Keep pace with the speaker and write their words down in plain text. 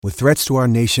With threats to our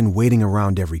nation waiting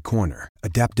around every corner,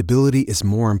 adaptability is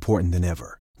more important than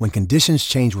ever. When conditions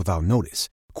change without notice,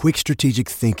 quick strategic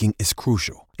thinking is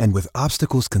crucial. And with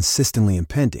obstacles consistently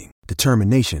impending,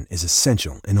 determination is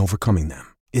essential in overcoming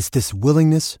them. It's this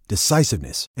willingness,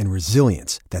 decisiveness, and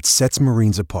resilience that sets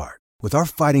Marines apart. With our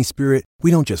fighting spirit, we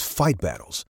don't just fight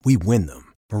battles, we win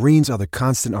them. Marines are the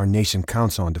constant our nation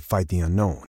counts on to fight the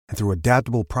unknown. And through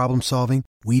adaptable problem solving,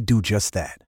 we do just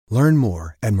that. Learn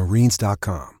more at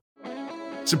marines.com.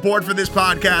 Support for this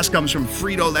podcast comes from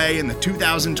Frito-Lay in the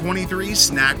 2023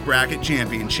 Snack Bracket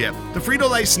Championship. The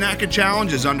Frito-Lay Snack It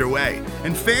Challenge is underway,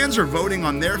 and fans are voting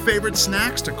on their favorite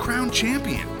snacks to crown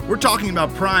champion. We're talking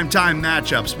about prime-time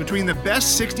matchups between the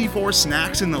best 64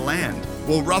 snacks in the land.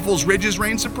 Will Ruffles Ridges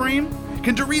reign supreme?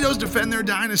 Can Doritos defend their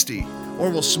dynasty? Or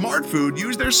will Smart Food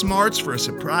use their smarts for a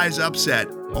surprise upset?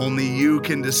 Only you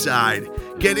can decide.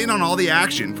 Get in on all the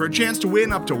action for a chance to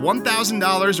win up to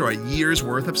 $1,000 or a year's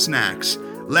worth of snacks.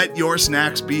 Let your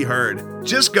snacks be heard.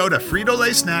 Just go to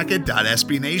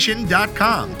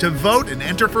fritolaysnacket.sbnation.com to vote and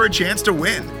enter for a chance to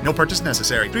win. No purchase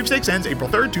necessary. Sweepstakes ends April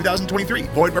 3rd, 2023.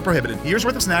 Void where prohibited. Year's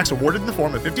worth of snacks awarded in the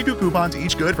form of 52 coupons,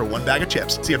 each good for one bag of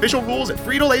chips. See official rules at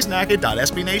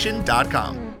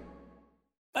fritolaysnacket.sbnation.com.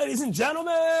 Ladies and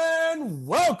gentlemen,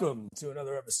 welcome to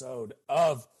another episode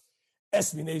of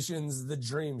SB Nation's The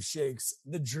Dream Shakes,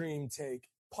 The Dream Take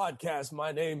podcast.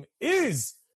 My name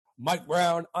is Mike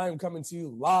Brown. I am coming to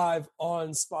you live on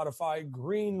Spotify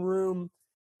Green Room,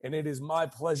 and it is my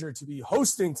pleasure to be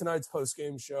hosting tonight's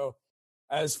postgame show.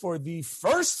 As for the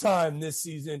first time this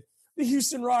season, the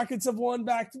Houston Rockets have won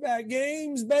back-to-back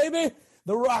games, baby.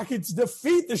 The Rockets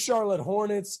defeat the Charlotte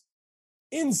Hornets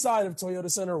inside of Toyota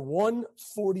Center,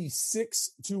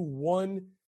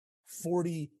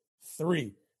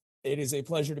 146-143. It is a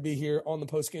pleasure to be here on the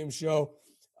postgame show.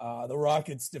 The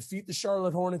Rockets defeat the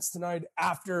Charlotte Hornets tonight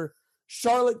after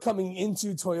Charlotte coming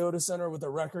into Toyota Center with a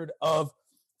record of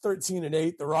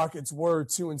 13-8. The Rockets were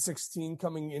 2-16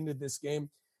 coming into this game,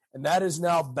 and that is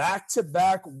now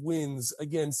back-to-back wins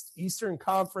against Eastern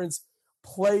Conference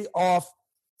playoff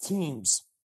teams.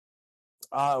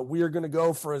 We are going to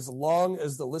go for as long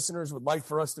as the listeners would like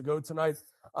for us to go tonight.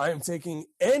 I am taking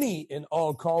any and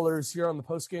all callers here on the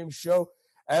postgame show,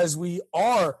 as we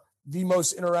are the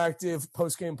most interactive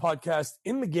postgame podcast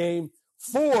in the game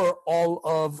for all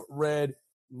of Red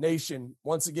Nation.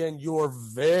 Once again, your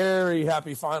very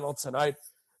happy final tonight.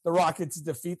 The Rockets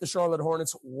defeat the Charlotte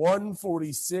Hornets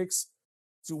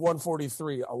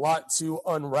 146-143. A lot to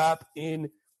unwrap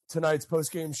in tonight's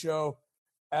postgame show,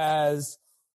 as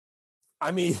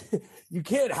you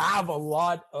can't have a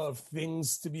lot of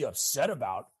things to be upset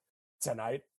about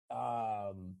tonight.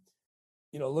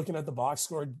 Looking at the box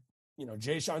score,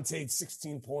 Jayshawn Tate,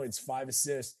 16 points, 5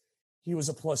 assists. He was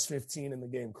a plus 15 in the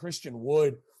game. Christian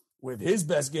Wood, with his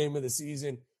best game of the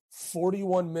season,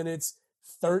 41 minutes,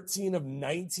 13 of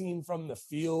 19 from the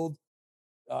field,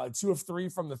 2 of 3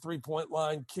 from the three-point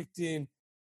line, kicked in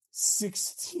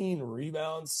 16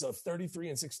 rebounds, so 33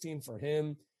 and 16 for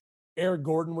him. Eric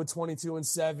Gordon with 22 and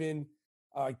 7.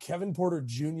 Kevin Porter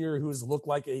Jr., who has looked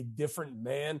like a different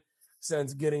man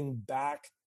since getting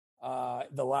back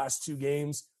the last two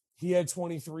games. He had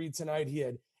 23 tonight. He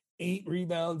had 8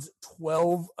 rebounds,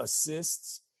 12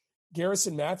 assists.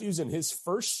 Garrison Matthews, in his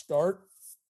first start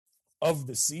of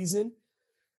the season,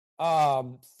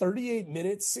 38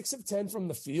 minutes, 6 of 10 from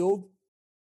the field,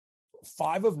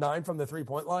 5 of 9 from the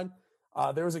three-point line.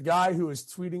 There was a guy who was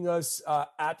tweeting us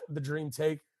at The Dream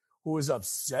Take who was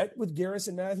upset with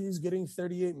Garrison Matthews getting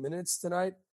 38 minutes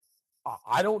tonight.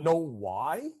 I don't know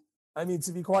why.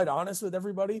 To be quite honest with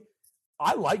everybody,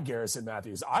 I like Garrison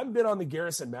Matthews. I've been on the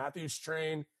Garrison Matthews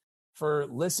train for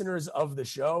listeners of the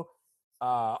show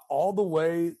all the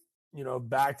way,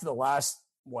 back to the last,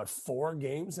 4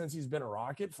 games since he's been a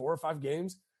Rocket, 4 or 5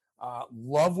 games.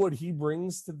 Love what he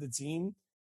brings to the team.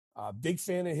 Big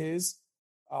fan of his.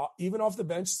 Even off the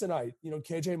bench tonight,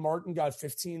 KJ Martin got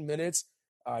 15 minutes.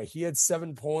 He had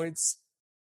 7 points,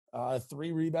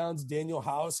 3 rebounds. Daniel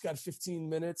House got 15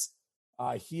 minutes.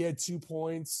 He had 2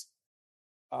 points.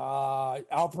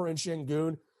 Alperen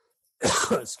Şengün,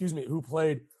 who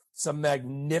played some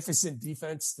magnificent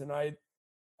defense tonight.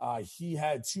 He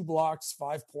had 2 blocks,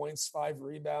 5 points, 5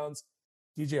 rebounds.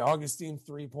 DJ Augustine,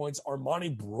 3 points.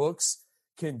 Armani Brooks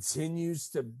continues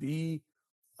to be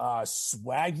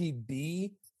Swaggy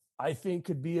B. I think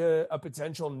could be a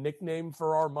potential nickname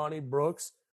for Armani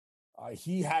Brooks.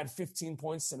 He had 15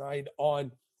 points tonight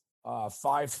on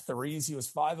 5 threes. He was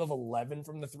 5 of 11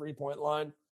 from the three-point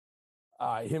line.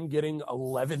 Him getting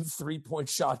 11 three-point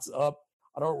shots up.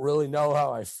 I don't really know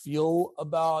how I feel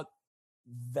about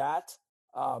that,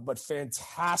 but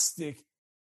fantastic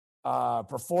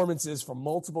performances from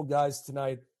multiple guys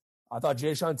tonight. I thought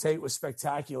Jayshawn Tate was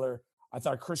spectacular. I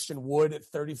thought Christian Wood at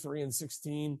 33 and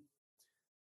 16.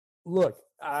 Look,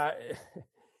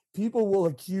 people will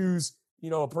accuse,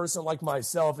 a person like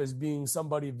myself as being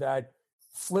somebody that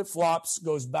flip-flops,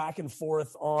 goes back and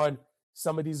forth on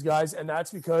some of these guys, and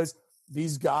that's because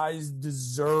these guys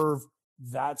deserve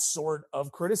that sort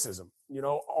of criticism.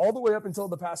 All the way up until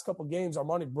the past couple games,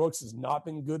 Armoni Brooks has not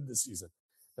been good this season.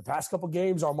 The past couple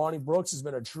games, Armoni Brooks has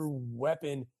been a true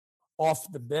weapon off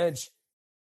the bench.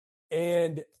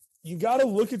 And you got to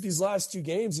look at these last 2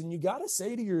 games and you got to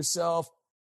say to yourself,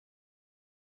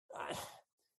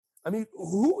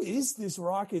 who is this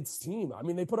Rockets team?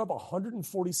 They put up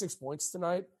 146 points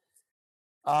tonight.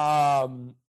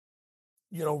 Ryan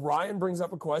brings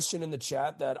up a question in the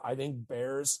chat that I think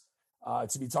bears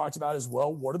to be talked about as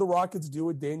well. What do the Rockets do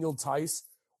with Daniel Tice?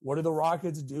 What do the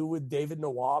Rockets do with David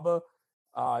Nwaba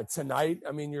tonight?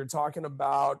 You're talking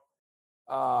about,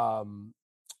 Daniel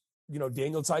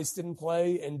Tice didn't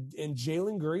play and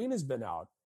Jalen Green has been out.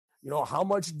 How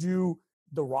much do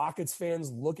the Rockets fans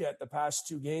look at the past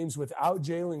 2 games without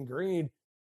Jalen Green,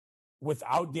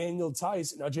 without Daniel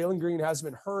Tice? Now, Jalen Green has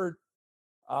been hurt,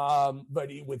 but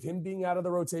with him being out of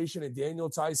the rotation and Daniel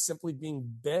Tice simply being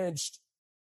benched,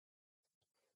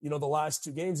 the last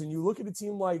 2 games, and you look at a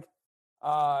team like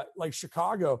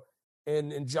Chicago,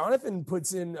 and Jonathan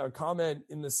puts in a comment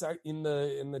in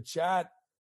the chat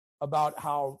about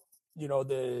how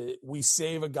we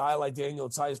save a guy like Daniel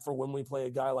Tice for when we play a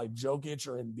guy like Jokic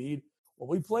or Embiid. Well,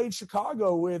 we played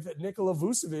Chicago with Nikola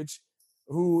Vucevic,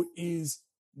 who is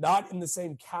not in the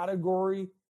same category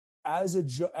as a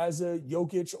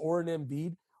Jokic or an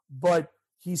Embiid, but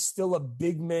he's still a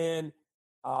big man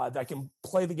that can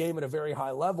play the game at a very high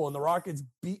level. And the Rockets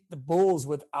beat the Bulls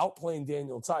without playing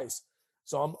Daniel Tice.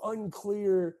 So I'm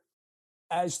unclear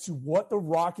as to what the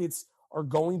Rockets are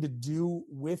going to do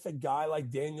with a guy like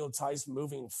Daniel Tice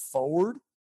moving forward.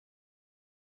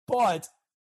 But,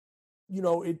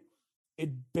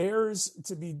 it bears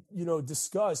to be,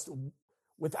 discussed.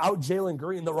 Without Jalen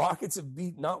Green, the Rockets have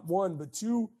beat not 1, but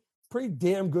 2 pretty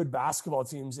damn good basketball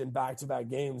teams in back-to-back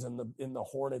games in the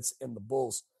Hornets and the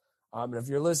Bulls. And if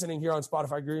you're listening here on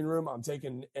Spotify Green Room, I'm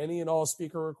taking any and all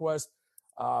speaker requests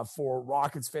for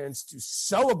Rockets fans to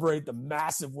celebrate the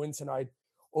massive win tonight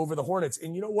over the Hornets.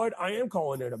 And you know what? I am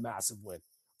calling it a massive win.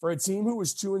 For a team who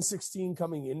was 2-16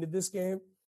 coming into this game,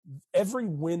 every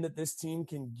win that this team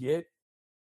can get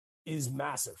is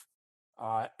massive.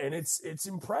 And it's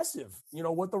impressive,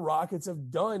 what the Rockets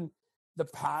have done the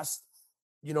past,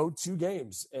 2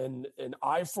 games. And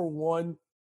I, for one,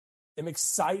 am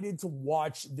excited to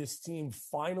watch this team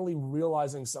finally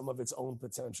realizing some of its own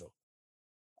potential.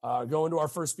 Going to our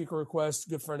first speaker request,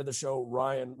 good friend of the show,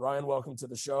 Ryan. Ryan, welcome to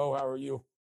the show. How are you?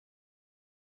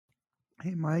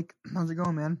 Hey, Mike. How's it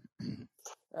going, man?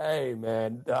 Hey,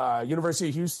 man. University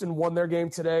of Houston won their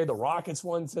game today. The Rockets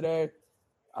won today.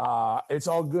 It's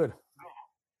all good.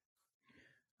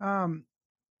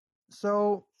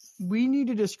 So we need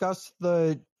to discuss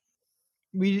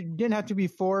we didn't have to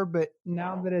before, but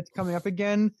now that it's coming up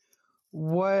again,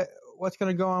 what's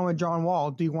going to go on with John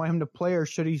Wall? Do you want him to play or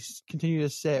should he continue to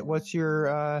sit? What's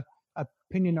your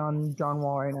opinion on John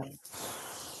Wall right now?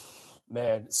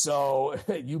 Man, so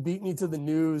you beat me to the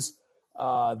news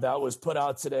that was put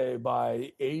out today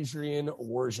by Adrian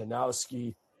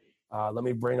Wojnarowski. Let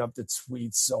me bring up the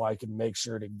tweets so I can make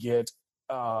sure to get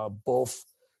both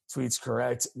tweets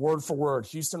correct. Word for word,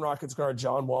 Houston Rockets guard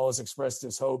John Wall has expressed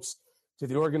his hopes to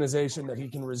the organization that he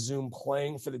can resume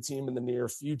playing for the team in the near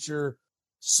future.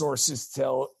 Sources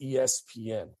tell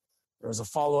ESPN. There was a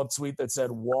follow-up tweet that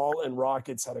said Wall and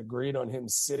Rockets had agreed on him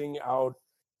sitting out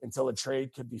until a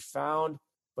trade could be found,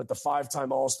 but the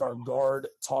 5-time All-Star guard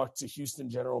talked to Houston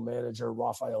general manager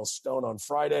Rafael Stone on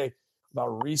Friday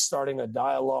about restarting a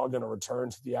dialogue and a return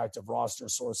to the active roster,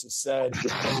 sources said.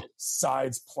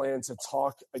 Sides plan to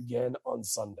talk again on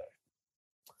Sunday.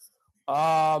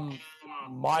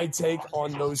 My take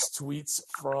on those tweets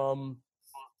from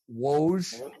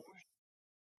Woj,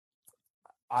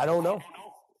 I don't know.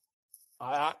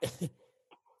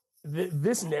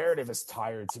 This narrative is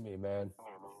tired to me, man.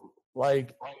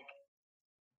 Like,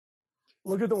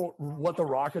 look at what the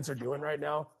Rockets are doing right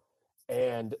now.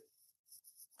 And,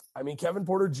 Kevin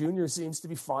Porter Jr. seems to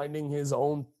be finding his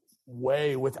own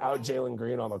way without Jalen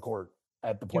Green on the court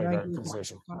at the point guard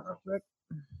position.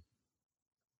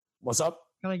 What's up?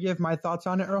 Can I give my thoughts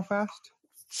on it real fast?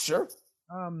 Sure.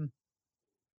 I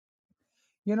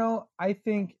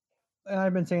think, and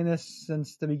I've been saying this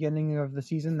since the beginning of the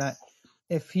season, that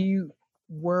if he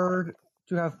were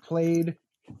to have played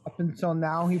up until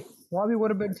now, he probably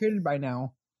would have been traded by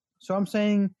now. So I'm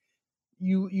saying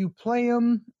you play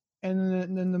him,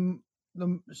 and then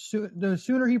the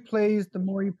sooner he plays, the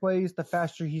more he plays, the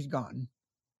faster he's gone.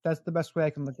 That's the best way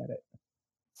I can look at it.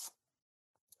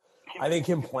 I think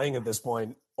him playing at this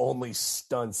point only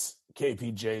stunts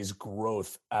KPJ's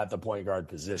growth at the point guard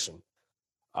position.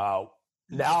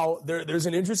 Now, there's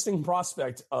an interesting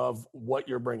prospect of what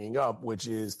you're bringing up, which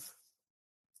is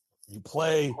you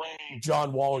play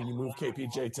John Wall and you move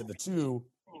KPJ to the 2,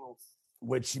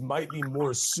 which might be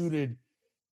more suited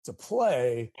to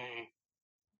play,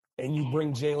 and you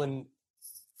bring Jalen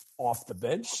off the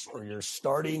bench, or you're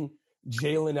starting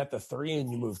Jalen at the 3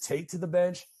 and you move Tate to the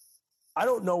bench. I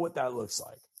don't know what that looks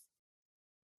like.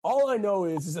 All I know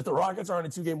is that the Rockets are on a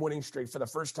 2-game winning streak for the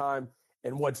first time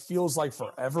in what feels like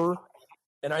forever.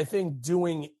 And I think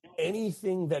doing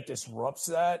anything that disrupts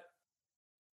that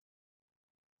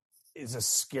is a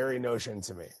scary notion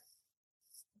to me.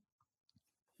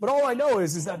 But all I know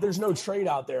is that there's no trade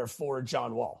out there for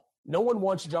John Wall. No one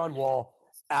wants John Wall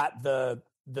at the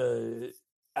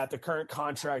current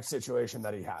contract situation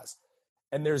that he has.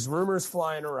 And there's rumors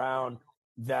flying around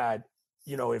that,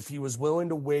 if he was willing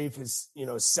to waive his,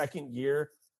 second year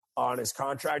on his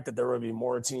contract, that there would be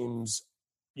more teams,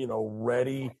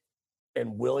 ready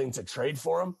and willing to trade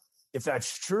for him. If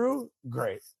that's true,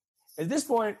 great. At this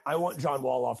point, I want John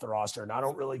Wall off the roster, and I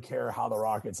don't really care how the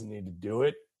Rockets need to do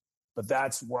it, but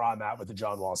that's where I'm at with the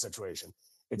John Wall situation.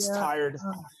 It's tired.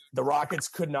 The Rockets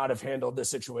could not have handled this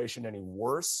situation any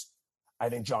worse. I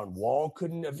think John Wall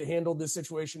couldn't have handled this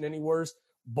situation any worse.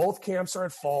 Both camps are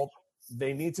at fault.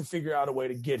 They need to figure out a way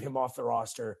to get him off the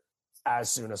roster as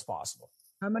soon as possible.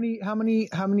 How many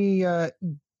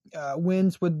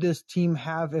wins would this team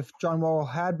have if John Wall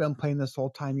had been playing this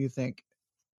whole time, you think?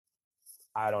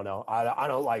 I don't know. I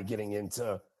don't like getting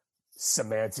into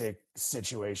semantic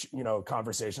situation,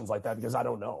 conversations like that, because I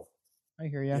don't know. I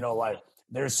hear you.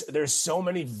 There's so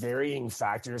many varying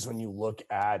factors when you look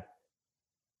at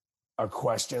a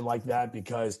question like that,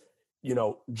 because,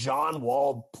 John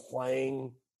Wall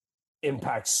playing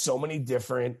impacts so many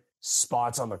different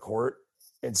spots on the court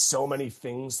and so many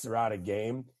things throughout a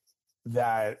game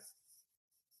that,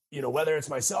 whether it's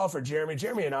myself or Jeremy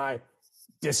and I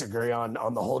disagree on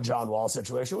the whole John Wall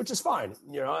situation, which is fine.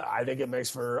 I think it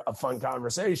makes for a fun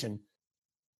conversation.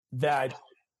 That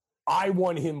I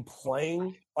want him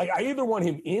playing. Like, I either want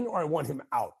him in or I want him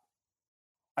out.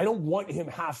 I don't want him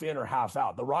half in or half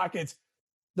out. The Rockets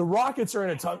are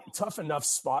in a tough enough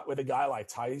spot with a guy like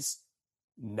Tice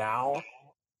now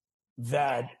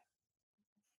that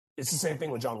it's the same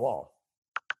thing with John Wall.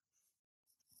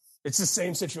 It's the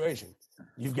same situation.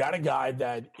 You've got a guy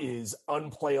that is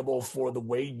unplayable for the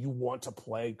way you want to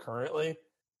play currently.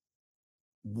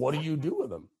 What do you do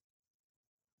with him?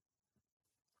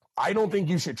 I don't think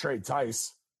you should trade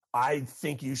Tice. I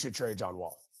think you should trade John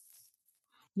Wall.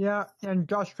 Yeah, and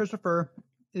Josh Christopher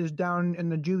is down in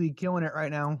the G League killing it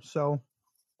right now, so.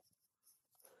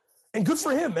 And good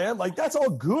for him, man. Like, that's all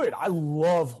good. I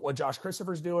love what Josh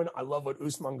Christopher's doing. I love what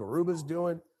Usman Garuba's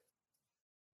doing.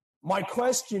 My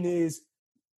question is,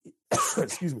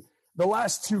 excuse me, the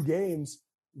last 2 games,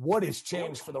 what has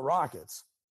changed for the Rockets?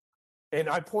 And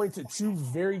I point to 2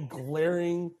 very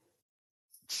glaring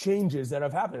changes that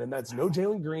have happened, and that's no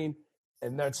Jalen Green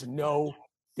and that's no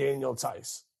Daniel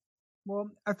Tice. Well,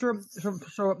 after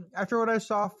what I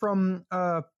saw from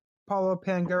Paulo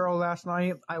Pangaro last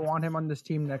night, I want him on this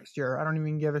team next year. I don't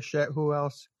even give a shit who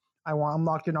else I want. I'm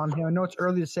locked in on him. I know it's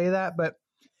early to say that, but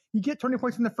you get 20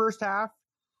 points in the first half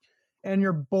and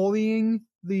you're bullying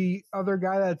the other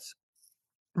guy that's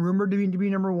rumored to be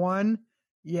number 1.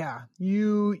 Yeah,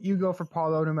 you go for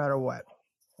Paulo no matter what.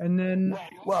 And then,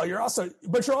 well, you're also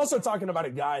talking about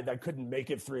a guy that couldn't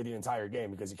make it through the entire game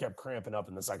because he kept cramping up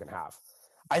in the second half.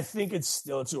 I think it's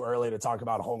still too early to talk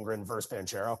about Holmgren versus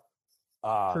Banchero.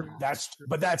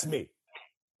 That's me.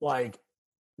 Like,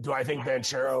 do I think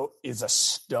Banchero is a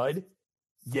stud?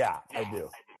 Yeah, I do.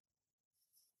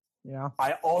 Yeah.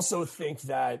 I also think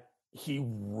that he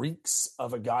reeks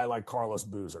of a guy like Carlos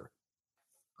Boozer.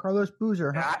 Carlos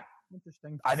Boozer.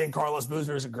 Interesting. I think Carlos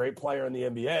Boozer is a great player in the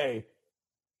NBA.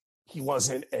 He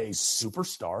wasn't a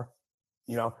superstar.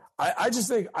 I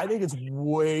think it's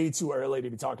way too early to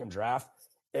be talking draft.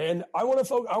 And I want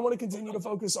to continue to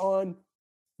focus on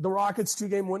the Rockets'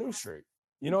 2-game winning streak.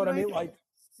 You know what I mean? Like,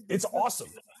 it's awesome.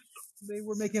 They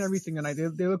were making everything tonight.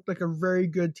 They looked like a very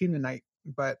good team tonight.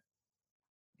 But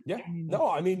yeah, no,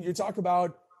 I mean, you talk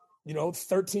about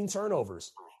 13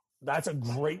 turnovers. That's a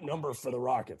great number for the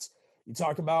Rockets. You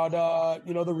talk about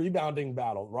the rebounding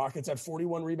battle. Rockets had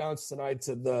 41 rebounds tonight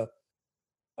to the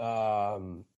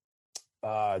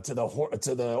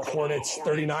Hornets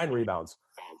 39 rebounds.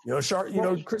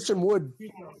 Christian Wood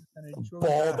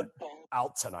balled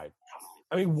out tonight.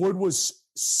 I mean, Wood was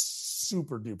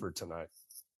super duper tonight.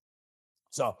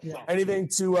 So, anything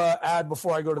to add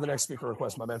before I go to the next speaker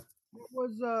request, my man?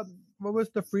 What was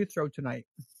the free throw tonight?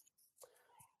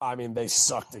 I mean, they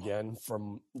sucked again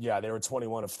they were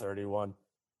 21 of 31.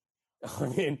 I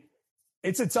mean,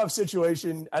 it's a tough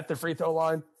situation at the free throw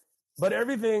line, but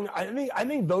everything, I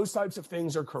think those types of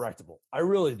things are correctable. I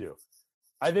really do.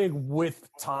 I think with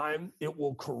time, it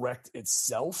will correct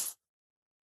itself.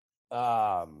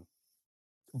 But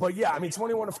yeah, I mean,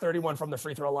 21 of 31 from the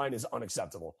free throw line is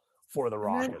unacceptable for the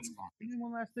Rockets. And then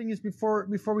one last thing is before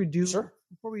we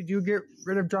do get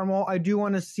rid of John Wall, I do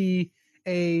want to see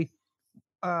a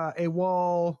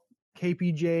Wall,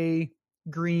 KPJ,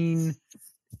 Green,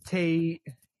 Tate,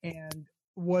 and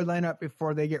Wood lineup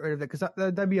before they get rid of it, because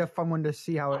that'd be a fun one to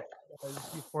see how it goes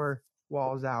before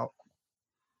Wall's out.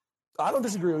 I don't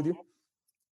disagree with you.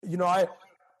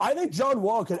 I think John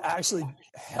Wall could actually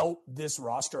help this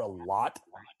roster a lot,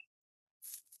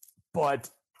 but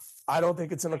I don't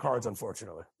think it's in the cards,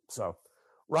 unfortunately. So,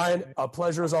 Ryan, a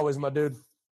pleasure as always, my dude.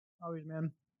 Always,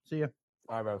 man. See ya.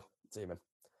 All right, bro. See you, man.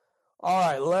 All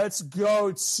right, let's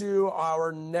go to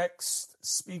our next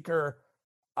speaker.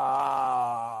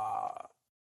 AA,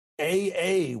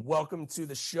 welcome to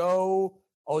the show.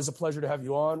 Always a pleasure to have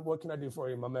you on. What can I do for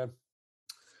you, my man?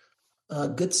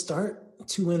 Good start.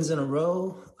 2 wins in a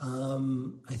row.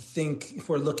 I think if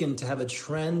we're looking to have a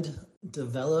trend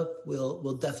develop,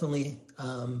 we'll definitely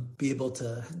be able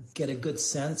to get a good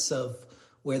sense of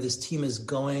where this team is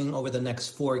going over the next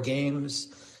 4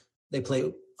 games. They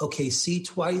play OKC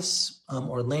twice,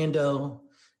 Orlando,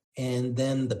 and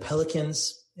then the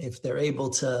Pelicans. If they're able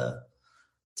to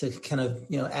kind of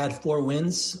add 4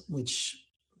 wins, which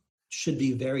should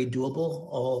be very doable,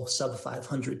 all sub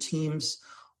 500 teams,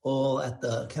 all at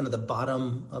the kind of the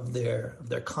bottom of their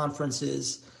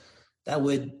conferences, that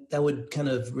would kind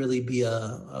of really be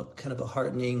a kind of a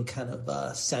heartening kind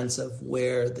of sense of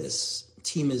where this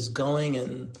team is going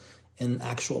and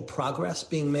actual progress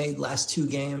being made. Last 2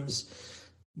 games,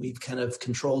 we've kind of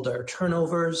controlled our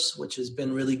turnovers, which has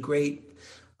been really great.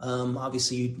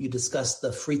 Obviously, you discussed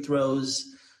the free throws.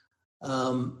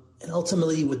 And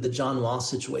ultimately, with the John Wall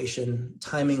situation,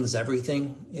 timing is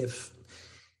everything.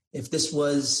 If this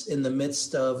was in the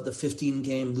midst of the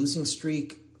 15-game losing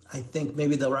streak, I think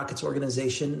maybe the Rockets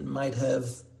organization might have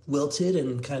wilted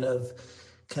and kind of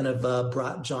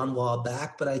brought John Wall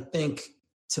back. But I think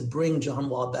to bring John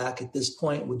Wall back at this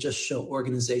point would just show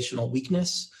organizational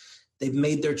weakness. They've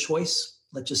made their choice.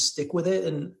 Let's just stick with it.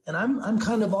 And I'm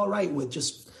kind of all right with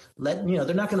just they're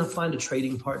not going to find a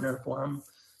trading partner for him.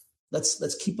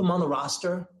 Let's keep him on the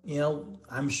roster.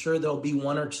 I'm sure there'll be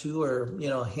 1 or 2 or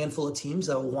a handful of teams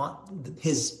that will want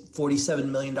his $47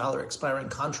 million expiring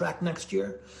contract next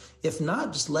year. If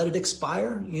not, just let it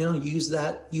expire. Use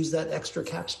that extra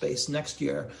cap space next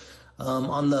year.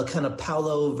 On the kind of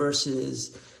Paolo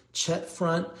versus Chet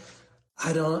front,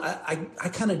 I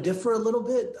kind of differ a little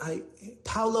bit.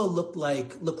 Paolo looked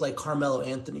like Carmelo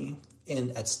Anthony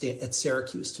at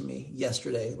Syracuse to me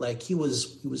yesterday. Like he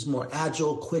was more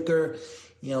agile, quicker,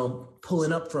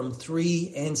 pulling up from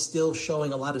 3 and still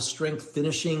showing a lot of strength,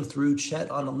 finishing through Chet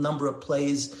on a number of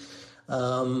plays.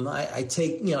 I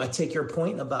take your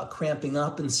point about cramping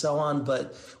up and so on,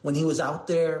 but when he was out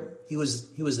there, he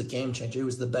was a game changer. He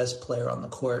was the best player on the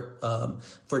court.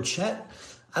 For Chet,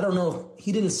 I don't know.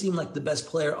 He didn't seem like the best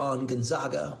player on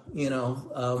Gonzaga,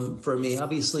 for me.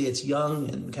 Obviously, it's young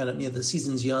and kind of, the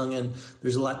season's young and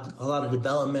there's a lot of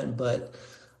development, but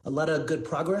a lot of good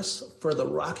progress for the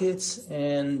Rockets.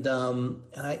 And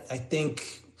I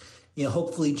think,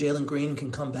 hopefully Jalen Green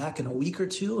can come back in a week or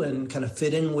 2 and kind of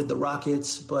fit in with the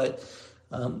Rockets. But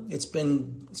it's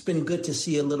been good to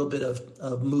see a little bit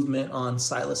of movement on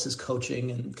Silas's coaching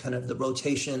and kind of the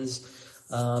rotations.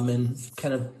 And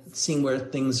kind of seeing where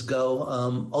things go.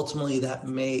 Ultimately, that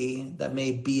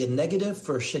may be a negative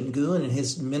for Şengün and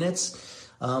his minutes.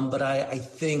 But I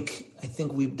think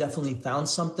we've definitely found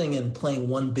something in playing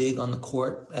one big on the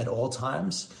court at all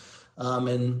times.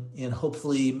 And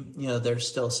hopefully, there's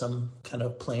still some kind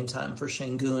of playing time for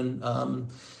Şengün.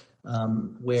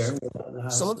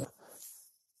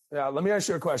 Let me ask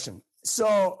you a question.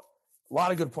 So, a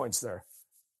lot of good points there.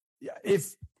 Yeah,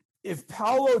 if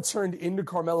Paolo turned into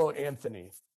Carmelo Anthony,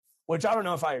 which I don't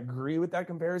know if I agree with that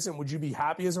comparison, would you be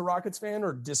happy as a Rockets fan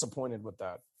or disappointed with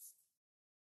that?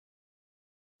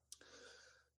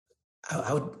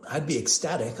 I'd be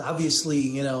ecstatic.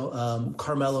 Obviously,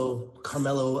 Carmelo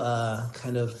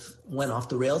kind of went off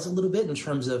the rails a little bit in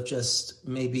terms of just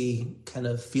maybe kind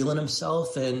of feeling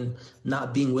himself and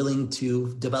not being willing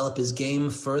to develop his game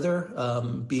further,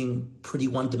 being pretty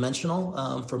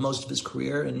one-dimensional for most of his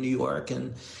career in New York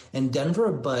and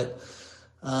Denver. But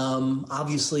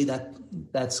obviously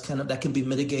that can be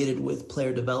mitigated with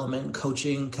player development,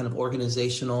 coaching, kind of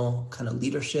organizational kind of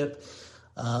leadership.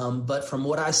 But from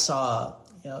what I saw,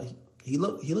 he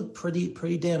looked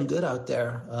pretty damn good out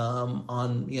there.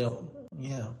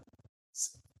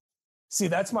 See,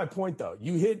 that's my point, though.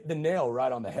 You hit the nail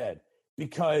right on the head,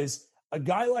 because a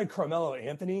guy like Carmelo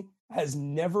Anthony has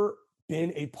never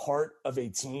been a part of a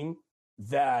team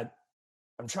that,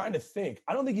 I'm trying to think,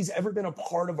 I don't think he's ever been a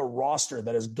part of a roster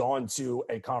that has gone to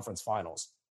a conference finals.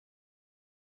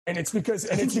 And it's because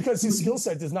his skill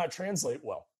set does not translate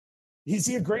well. Is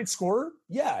he a great scorer?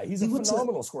 Yeah, he's a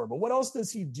phenomenal scorer. But what else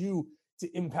does he do to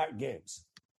impact games?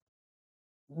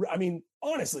 I mean,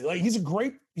 honestly, like he's a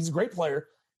great player.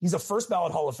 He's a first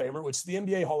ballot Hall of Famer, which the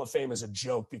NBA Hall of Fame is a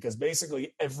joke because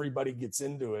basically everybody gets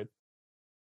into it.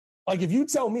 Like if you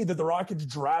tell me that the Rockets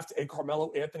draft a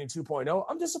Carmelo Anthony 2.0,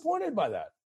 I'm disappointed by that.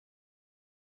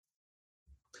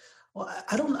 Well,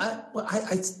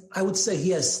 I would say he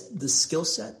has the skill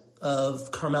set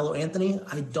of Carmelo Anthony.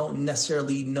 I don't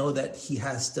necessarily know that he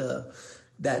has to,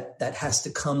 that has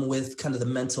to come with kind of the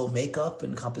mental makeup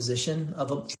and composition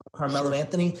of a Carmelo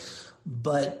Anthony.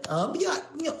 But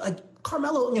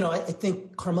Carmelo, I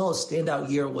think Carmelo's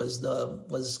standout year was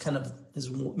kind of his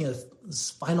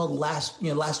final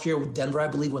last year with Denver, I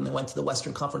believe, when they went to the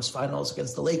Western Conference Finals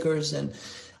against the Lakers. And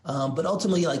but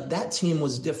ultimately, like that team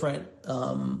was different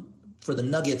for the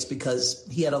Nuggets because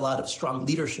he had a lot of strong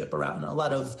leadership around,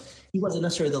 he wasn't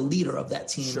necessarily the leader of that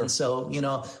team. Sure. And so,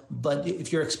 but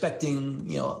if you're expecting,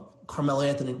 Carmelo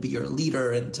Anthony to be your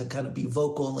leader and to kind of be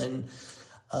vocal and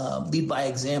lead by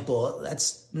example,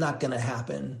 that's not going to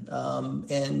happen.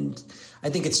 And I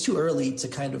think it's too early to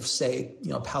kind of say,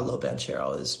 Paolo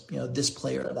Banchero is, this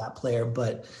player or that player.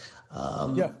 But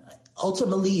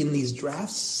ultimately in these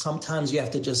drafts, sometimes you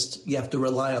have to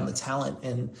rely on the talent.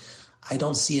 And I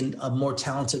don't see a more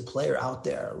talented player out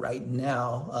there right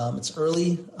now. It's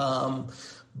early,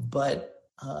 but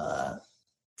kind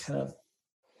of.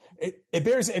 It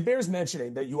bears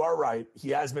mentioning that you are right. He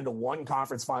has been to one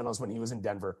conference finals when he was in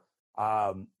Denver.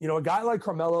 A guy like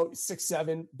Carmelo,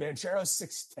 6'7", Banchero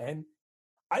 6'10".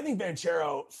 I think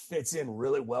Banchero fits in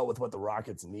really well with what the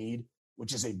Rockets need,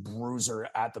 which is a bruiser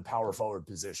at the power forward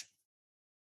position.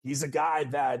 He's a guy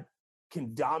that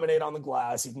can dominate on the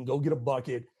glass. He can go get a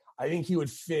bucket. I think he would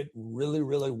fit really,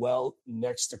 really well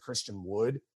next to Christian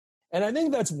Wood. And I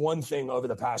think that's one thing over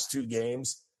the past 2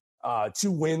 games.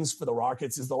 2 wins for the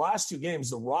Rockets is the last 2 games,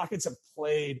 the Rockets have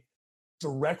played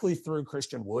directly through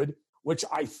Christian Wood, which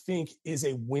I think is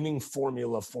a winning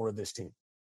formula for this team.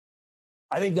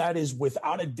 I think that is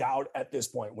without a doubt at this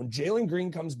point. When Jalen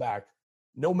Green comes back,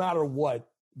 no matter what,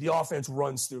 the offense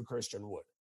runs through Christian Wood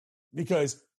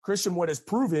because Christian Wood has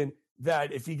proven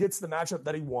that if he gets the matchup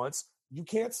that he wants, you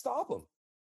can't stop him.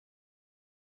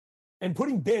 And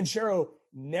putting Banchero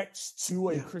next to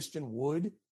a Christian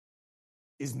Wood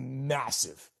is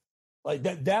massive. Like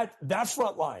that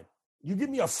front line. You give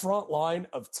me a front line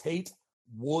of Tate,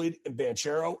 Wood, and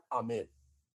Banchero, I'm in.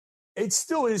 It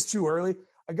still is too early.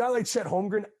 A guy like Chet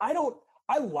Holmgren, I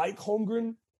like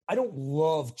Holmgren. I don't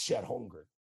love Chet Holmgren.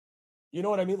 You know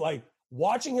what I mean? Like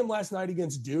watching him last night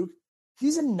against Duke,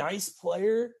 he's a nice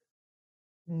player.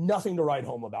 Nothing to write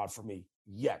home about for me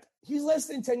yet. He's less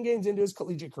than 10 games into his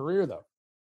collegiate career, though.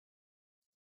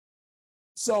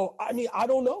 So, I mean, I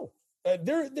don't know.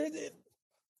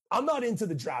 I'm not into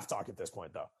the draft talk at this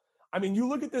point, though. I mean, you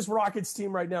look at this Rockets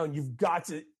team right now, and you've got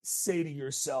to say to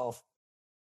yourself,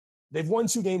 they've won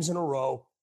 2 games in a row.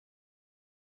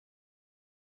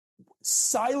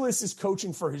 Silas is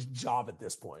coaching for his job at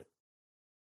this point.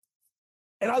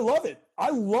 And I love it. I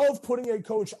love putting a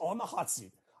coach on the hot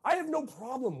seat. I have no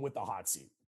problem with the hot seat.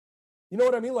 You know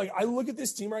what I mean? Like, I look at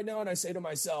this team right now and I say to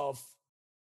myself,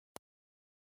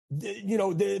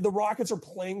 the Rockets are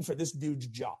playing for this dude's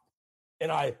job.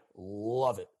 And I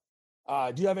love it.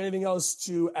 Do you have anything else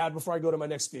to add before I go to my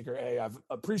next speaker? Hey, I've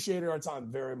appreciated our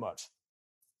time very much.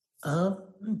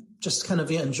 Just kind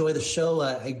of enjoy the show.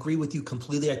 I agree with you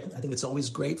completely. I think it's always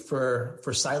great for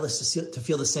Silas to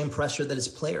feel the same pressure that his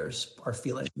players are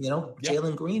feeling.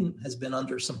 Jalen Green has been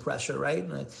under some pressure, right?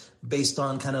 Based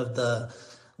on kind of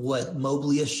what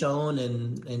Mobley has shown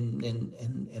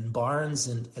and Barnes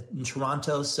and in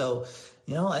Toronto. So,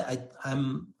 I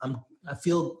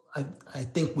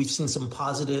think we've seen some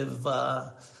positive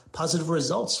positive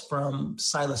results from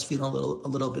Silas feeling a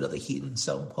little bit of the heat. And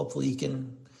so hopefully he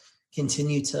can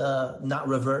continue to not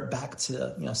revert back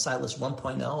to, Silas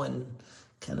 1.0 and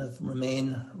kind of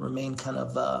remain kind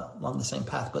of along the same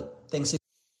path. But thanks.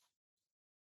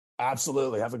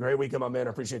 Absolutely. Have a great weekend, my man.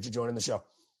 I appreciate you joining the show.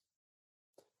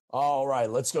 All right,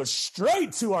 let's go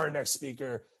straight to our next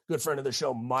speaker. Good friend of the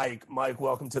show, Mike. Mike,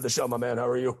 welcome to the show, my man. How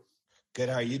are you? Good.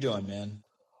 How are you doing, man?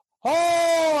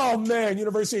 Oh, man.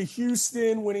 University of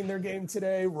Houston winning their game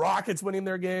today. Rockets winning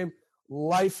their game.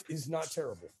 Life is not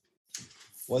terrible.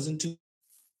 Wasn't too.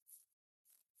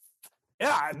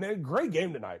 Yeah, man, great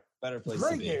game tonight. Better place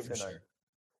great to be, game for tonight. sure.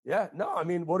 Yeah, no, I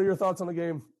mean, what are your thoughts on the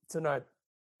game tonight?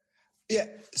 Yeah,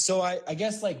 so I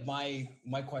guess like my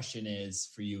question is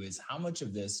for you is how much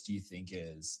of this do you think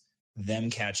is them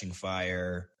catching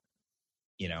fire,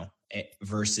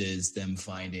 versus them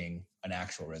finding an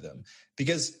actual rhythm?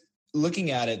 Because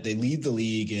looking at it, they lead the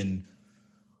league in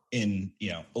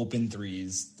open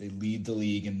threes. They lead the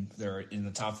league and they're in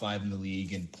the top 5 in the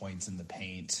league in points in the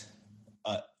paint.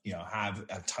 Have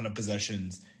a ton of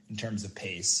possessions in terms of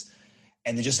pace,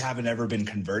 and they just haven't ever been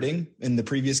converting in the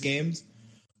previous games.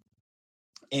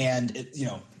 And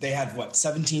they had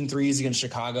 17 threes against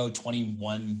Chicago, 20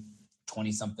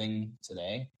 something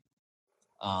today,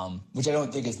 which I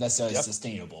don't think is necessarily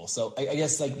sustainable. So I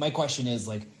guess like my question is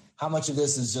like, how much of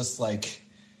this is just like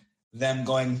them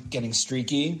getting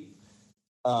streaky,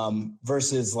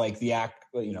 versus like the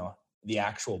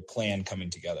actual plan coming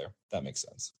together? If that makes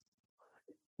sense.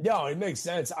 No, it makes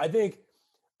sense. I think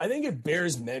it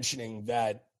bears mentioning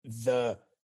that the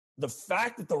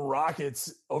fact that the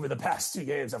Rockets over the past 2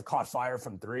 games have caught fire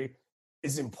from 3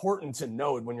 is important to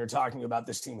note when you're talking about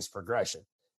this team's progression.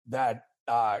 That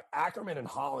Ackerman and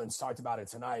Hollins talked about it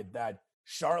tonight, that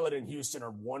Charlotte and Houston are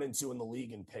 1 and 2 in the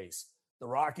league in pace. The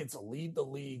Rockets lead the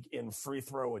league in free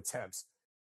throw attempts.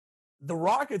 The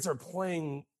Rockets are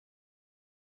playing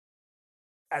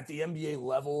at the NBA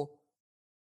level.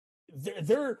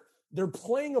 They're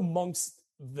playing amongst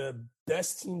the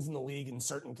best teams in the league in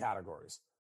certain categories.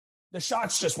 The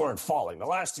shots just weren't falling. The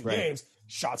last 2 games,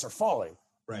 shots are falling.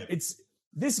 Right.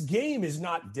 This game is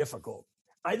not difficult.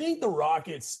 I think the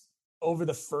Rockets over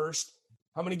the first,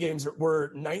 how many games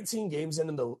were 19 games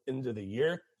into the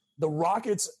year? The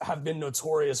Rockets have been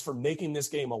notorious for making this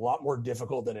game a lot more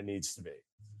difficult than it needs to be.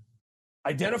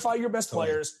 Identify your best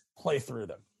players, play through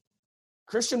them.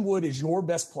 Christian Wood is your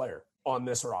best player on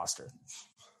this roster.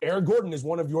 Eric Gordon is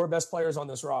one of your best players on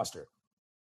this roster.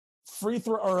 Free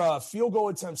throw or field goal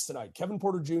attempts tonight. Kevin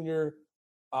Porter Jr.,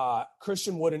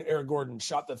 Christian Wood, and Eric Gordon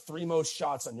shot the 3 most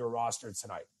shots on your roster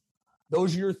tonight.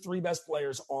 Those are your 3 best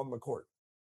players on the court.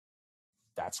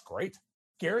 That's great.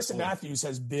 Garrison Matthews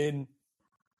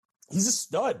he's a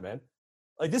stud, man.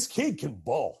 Like, this kid can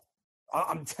ball.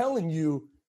 I'm telling you,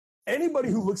 anybody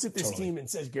who looks at this team and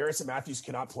says Garrison Matthews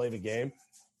cannot play the game,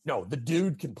 no, the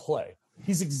dude can play.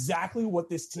 He's exactly what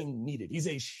this team needed. He's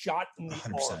a shot in the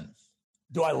 100%. Arm.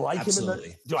 Do I like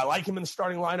him in the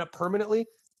starting lineup permanently?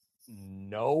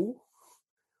 No.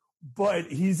 But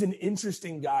he's an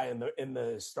interesting guy in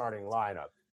the starting lineup.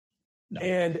 No.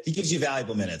 And he gives you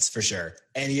valuable minutes for sure.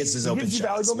 And he gets his open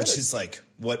shots, which is like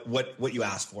what you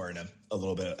ask for in a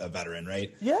little bit of a veteran,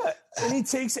 right? Yeah. And he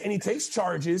takes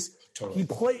charges.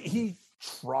 Totally. He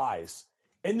tries.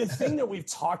 And the thing that we've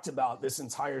talked about this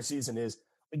entire season is,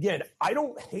 again, I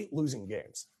don't hate losing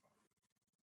games.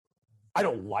 I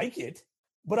don't like it,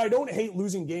 but I don't hate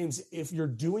losing games if you're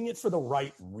doing it for the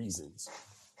right reasons.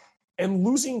 And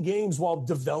losing games while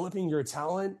developing your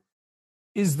talent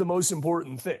is the most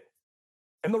important thing.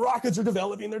 And the Rockets are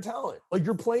developing their talent. Like,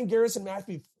 you're playing Garrison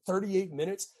Matthews 38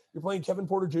 minutes. You're playing Kevin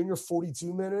Porter Jr.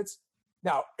 42 minutes.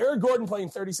 Now, Eric Gordon playing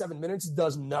 37 minutes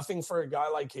does nothing for a guy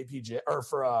like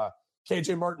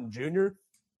KJ Martin Jr.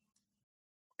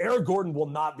 Eric Gordon will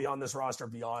not be on this roster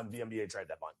beyond the NBA trade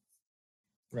deadline.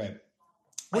 Right.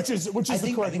 Which is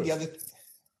the correct move.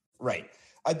 Right.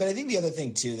 But I think the other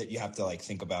thing too that you have to like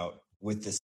think about with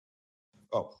this.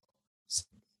 Oh,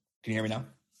 can you hear me now?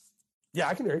 Yeah,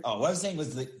 I can hear you. Oh, what I was saying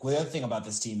was the other thing about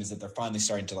this team is that they're finally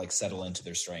starting to like settle into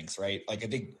their strengths, right? Like I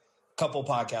think a couple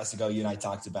podcasts ago, you and I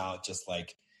talked about just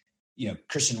like,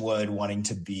 Christian Wood wanting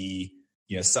to be,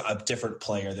 a different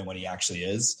player than what he actually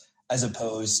is, as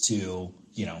opposed to,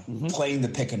 playing the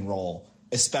pick and roll,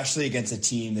 especially against a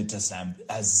team that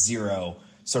has zero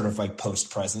sort of like post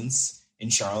presence in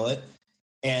Charlotte.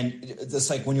 And it's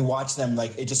like when you watch them,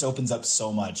 like it just opens up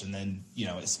so much. And then,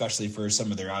 especially for some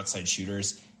of their outside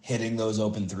shooters hitting those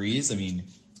open threes. I mean,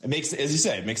 it makes, as you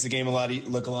said, it makes the game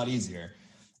look a lot easier.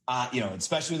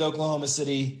 Especially with Oklahoma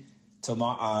City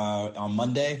on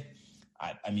Monday.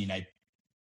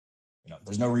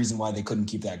 there's no reason why they couldn't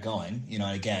keep that going. And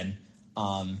again,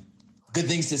 good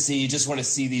things to see. You just want to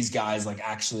see these guys like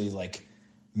actually like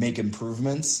make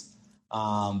improvements.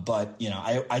 But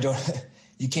I don't.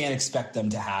 You can't expect them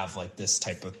to have like this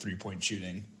type of 3-point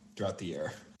shooting throughout the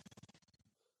year.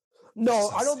 No,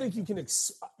 I don't think you can.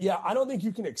 I don't think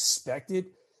you can expect it.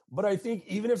 But I think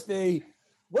even if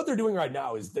what they're doing right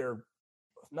now is they're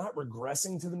not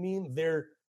regressing to the mean.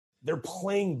 They're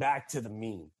playing back to the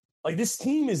mean. Like, this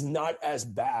team is not as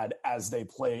bad as they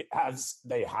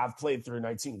have played through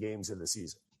 19 games in the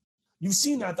season. You've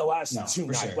seen that the last two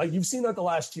nights. Sure. Like, you've seen that the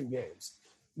last 2 games.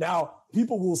 Now,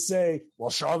 people will say, well,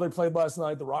 Charlotte played last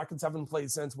night. The Rockets haven't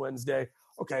played since Wednesday.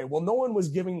 Okay, well, no one was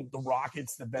giving the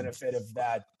Rockets the benefit of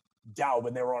that doubt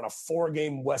when they were on a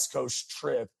 4-game West Coast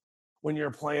trip, when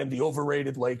you're playing the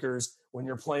overrated Lakers, when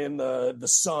you're playing the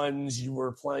Suns, you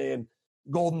were playing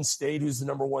Golden State, who's the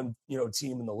number 1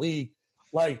 team in the league.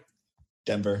 Like,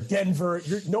 Denver.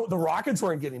 The Rockets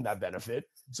weren't getting that benefit.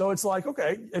 So it's like,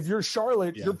 okay, if you're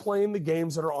Charlotte, you're playing the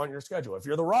games that are on your schedule. If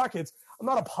you're the Rockets, I'm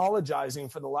not apologizing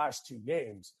for the last 2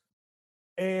 games.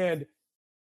 And,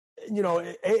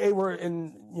 AA were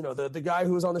in, the guy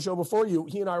who was on the show before you,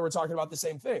 he and I were talking about the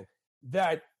same thing,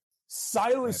 that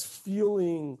Silas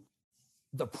feeling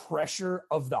the pressure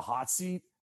of the hot seat,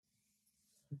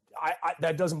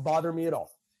 that doesn't bother me at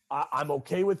all. I'm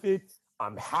okay with it.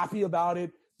 I'm happy about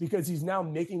it because he's now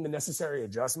making the necessary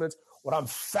adjustments. What I'm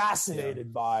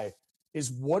fascinated by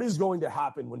is what is going to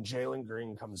happen when Jalen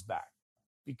Green comes back,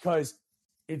 because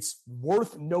it's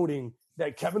worth noting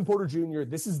that Kevin Porter Jr.,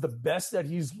 this is the best that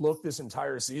he's looked this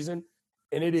entire season,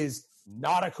 and it is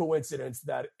not a coincidence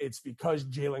that it's because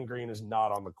Jalen Green is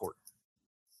not on the court.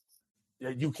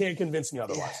 You can't convince me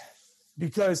otherwise,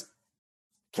 because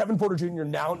Kevin Porter Jr.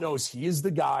 now knows he is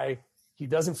the guy. He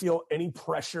doesn't feel any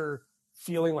pressure,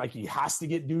 feeling like he has to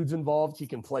get dudes involved. He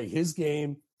can play his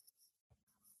game.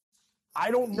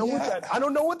 I don't know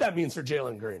what that means for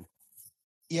Jalen Green.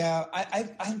 Yeah,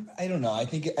 I don't know. I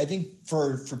think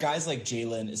for guys like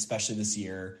Jalen, especially this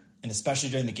year, and especially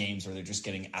during the games where they're just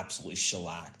getting absolutely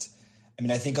shellacked. I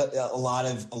mean, I think a lot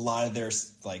of their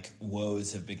like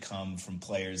woes have become from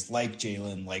players like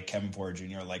Jalen, like Kevin Porter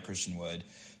Jr., like Christian Wood,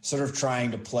 sort of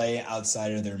trying to play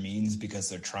outside of their means because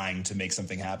they're trying to make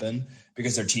something happen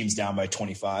because their team's down by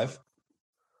 25.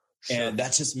 Sure. And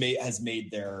that just has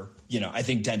made their, I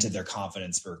think dented their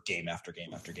confidence for game after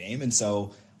game after game. And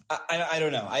so I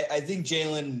don't know. I think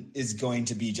Jalen is going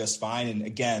to be just fine. And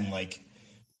again, like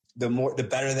the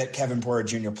better that Kevin Porter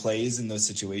Jr. plays in those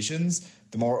situations,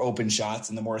 the more open shots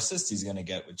and the more assists he's going to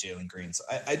get with Jalen Green. So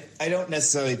I don't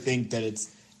necessarily think that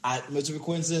it's much of a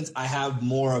coincidence. I have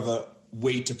more of a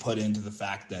weight to put into the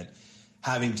fact that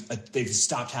they've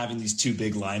stopped having these 2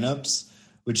 big lineups,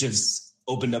 which has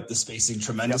opened up the spacing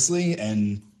tremendously. Yep.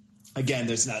 And again,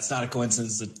 it's not a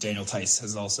coincidence that Daniel Tice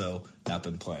has also not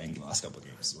been playing the last couple of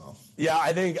games as well. Yeah,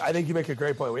 I think you make a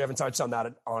great point. We haven't touched on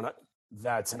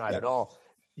that tonight at all.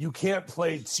 You can't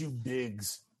play 2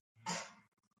 bigs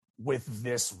with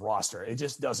this roster. It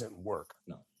just doesn't work.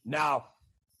 No. Now,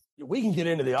 we can get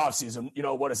into the offseason.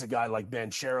 What does a guy like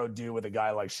Banchero do with a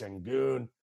guy like Şengün?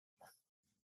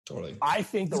 Totally. I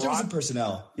think the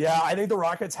personnel. Yeah, I think the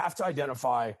Rockets have to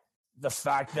identify the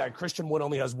fact that Christian Wood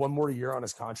only has 1 more year on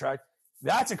his contract.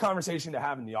 That's a conversation to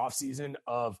have in the offseason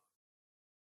of,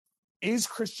 is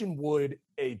Christian Wood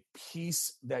a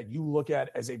piece that you look at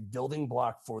as a building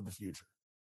block for the future?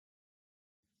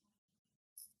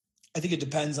 I think it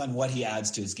depends on what he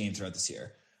adds to his game throughout this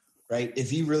year, right? If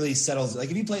he really settles, like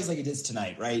if he plays like he did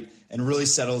tonight, right, and really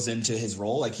settles into his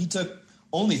role, like he took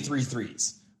only 3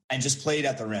 threes and just played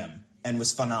at the rim and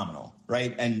was phenomenal,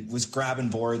 right? And was grabbing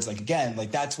boards, like again,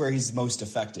 like that's where he's most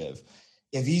effective.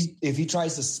 If he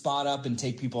tries to spot up and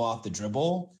take people off the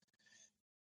dribble,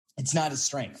 it's not his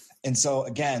strength. And so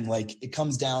again, like it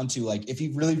comes down to like if he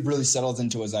really, really settles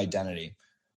into his identity,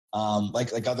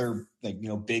 like other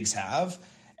bigs have,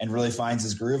 and really finds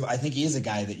his groove, I think he is a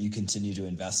guy that you continue to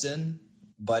invest in.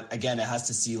 But again, it has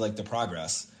to see like the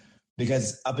progress,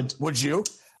 because would you?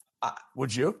 I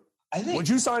think. Would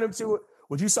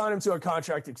you sign him to a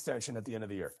contract extension at the end of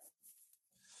the year?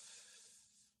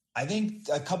 I think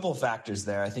a couple of factors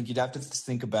there. I think you'd have to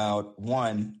think about,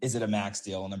 1, is it a max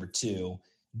deal? And number 2,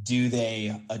 do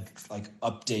they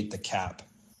update the cap?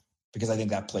 Because I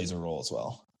think that plays a role as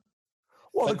well.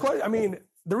 Well,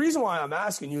 the reason why I'm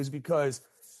asking you is because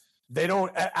they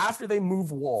don't, after they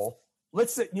move Wall,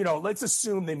 let's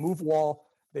assume they move Wall,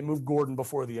 they move Gordon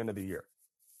before the end of the year.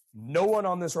 No one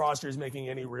on this roster is making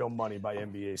any real money by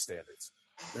NBA standards.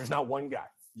 There's not one guy.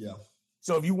 Yeah.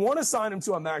 So if you want to sign him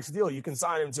to a max deal, you can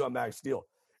sign him to a max deal.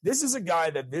 This is a guy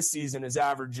that this season is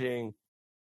averaging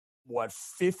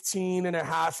 15 and a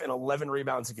half and 11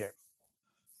 rebounds a game.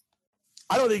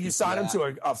 I don't think you sign him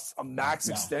to a max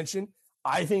extension.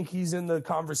 I think he's in the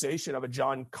conversation of a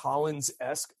John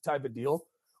Collins-esque type of deal,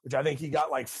 which I think he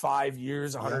got like 5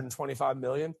 years, $125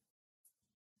 million.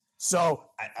 So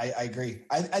I agree.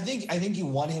 I think you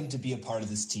want him to be a part of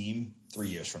this team 3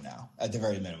 years from now, at the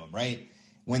very minimum, right?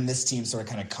 When this team sort of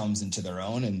kind of comes into their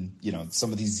own, and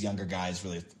some of these younger guys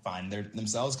really find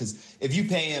themselves. Because if you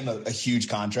pay him a huge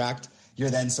contract, you're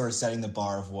then sort of setting the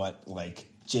bar of what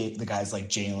the guys like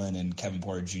Jalen and Kevin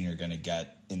Porter Jr. are going to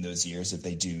get in those years if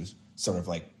they do sort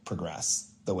of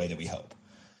progress the way that we hope.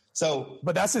 So,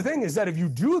 but that's the thing, is that if you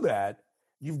do that,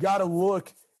 you've got to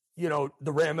look, the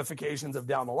ramifications of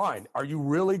down the line. Are you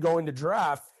really going to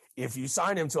draft, if you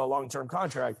sign him to a long-term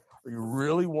contract, are you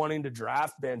really wanting to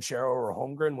draft Banchero or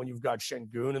Holmgren when you've got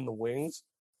Şengün in the wings?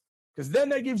 Because then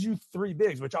that gives you 3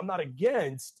 bigs, which I'm not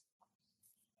against.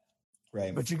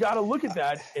 Right. But you got to look at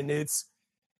that, and it's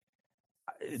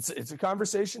a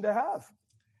conversation to have.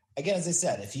 Again, as I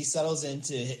said, if he settles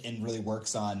into and really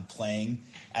works on playing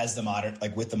as the modern,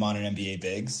 with the modern NBA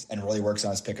bigs, and really works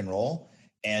on his pick and roll,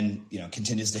 and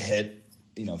continues to hit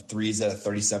threes at a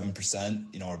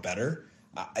 37% or better,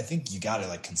 I think you got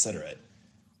to consider it.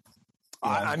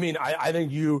 I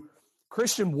think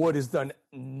Christian Wood has done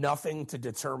nothing to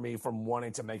deter me from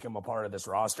wanting to make him a part of this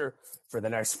roster for the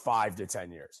next 5 to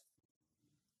 10 years.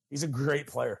 He's a great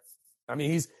player. I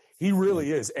mean, he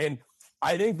really is. And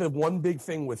I think the one big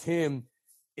thing with him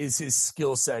is his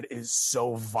skill set is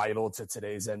so vital to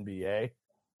today's NBA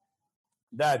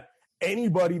that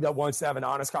anybody that wants to have an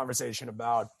honest conversation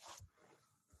about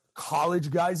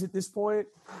college guys at this point,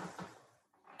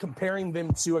 comparing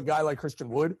them to a guy like Christian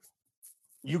Wood,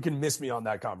 you can miss me on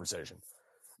that conversation,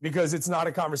 because it's not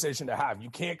a conversation to have. You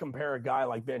can't compare a guy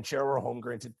like Banchero or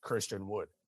Holmgren to Christian Wood,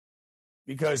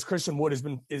 because Christian Wood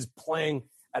is playing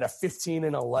at a 15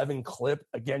 and 11 clip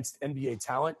against NBA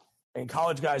talent, and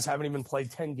college guys haven't even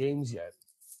played 10 games yet.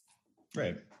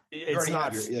 Right. It's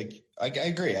not. I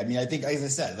agree. I mean, I think, as I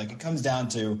said, it comes down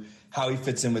to how he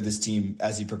fits in with his team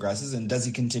as he progresses, and does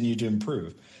he continue to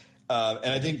improve?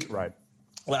 And I think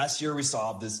last year we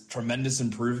saw this tremendous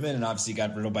improvement, and obviously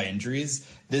got riddled by injuries.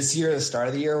 This year, the start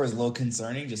of the year was a little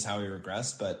concerning, just how he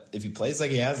regressed. But if he plays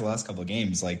like he has the last couple of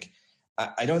games,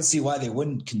 I don't see why they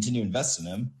wouldn't continue to invest in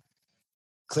him.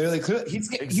 Clearly,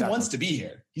 he wants to be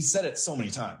here. He's said it so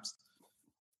many times.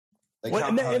 That's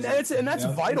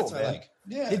vital, man.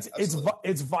 Yeah,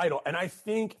 it's vital, and I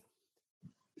think.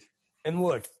 And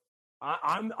look,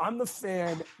 I'm the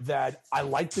fan that I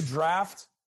like the draft,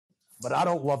 but I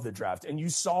don't love the draft. And you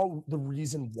saw the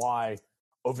reason why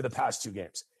over the past 2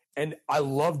 games. And I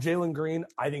love Jalen Green.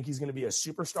 I think he's going to be a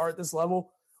superstar at this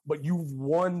level. But you've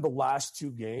won the last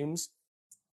 2 games.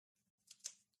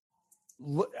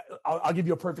 I'll give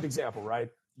you a perfect example, right?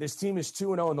 This team is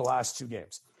 2-0 in the last 2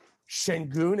 games.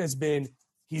 Şengün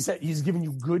he's given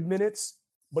you good minutes,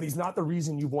 but he's not the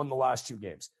reason you've won the last 2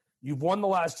 games. You've won the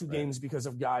last 2 games because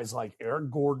of guys like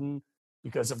Eric Gordon,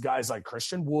 because of guys like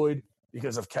Christian Wood,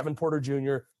 because of Kevin Porter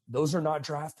Jr. Those are not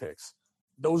draft picks.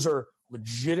 Those are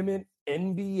legitimate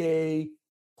NBA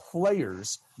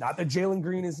players. Not that Jalen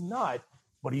Green is not,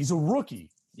 but he's a rookie.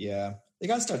 Yeah. They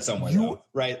got to start somewhere, though,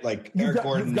 right? Eric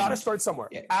Gordon. You've got to start somewhere.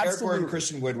 Yeah, Eric Gordon and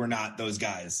Christian Wood were not those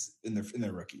guys in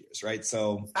their rookie years, right?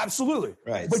 So absolutely.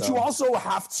 Right. But you also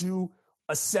have to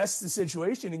assess the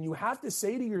situation, and you have to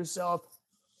say to yourself,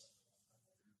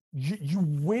 you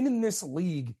win in this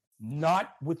league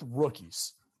not with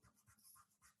rookies.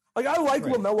 I like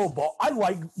LaMelo Ball. I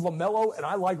like LaMelo and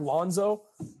I like Lonzo,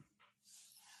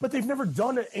 but they've never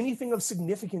done anything of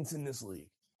significance in this league.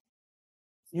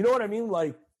 You know what I mean?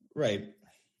 Right.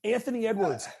 Anthony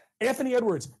Edwards. Anthony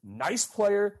Edwards, nice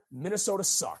player. Minnesota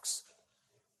sucks.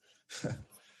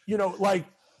 You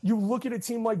look at a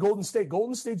team like Golden State.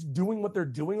 Golden State's doing what they're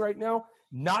doing right now,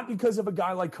 not because of a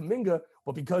guy like Kuminga,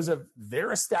 but because of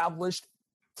their established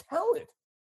talent.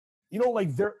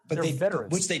 They're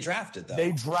veterans. Which they drafted, though.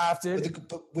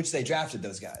 Which they drafted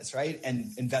those guys, right?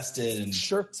 And invested and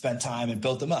spent time and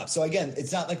built them up. So, again,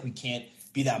 it's not like we can't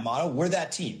be that model. We're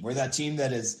that team. We're that team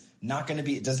that is not going to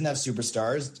be – doesn't have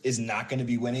superstars, is not going to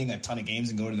be winning a ton of games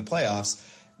and going to the playoffs.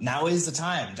 Now is the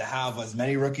time to have as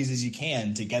many rookies as you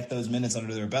can to get those minutes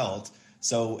under their belt.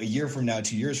 So a year from now,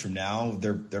 2 years from now,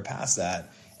 they're past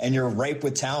that. And you're ripe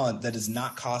with talent that is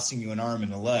not costing you an arm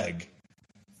and a leg.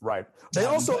 Right.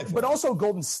 But also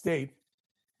Golden State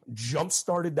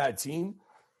jump-started that team.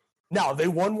 Now, they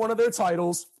won one of their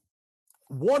titles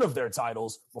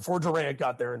before Durant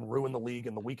got there and ruined the league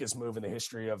in the weakest move in the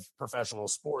history of professional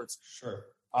sports. Sure.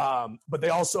 But they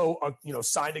also,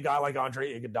 signed a guy like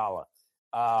Andre Iguodala.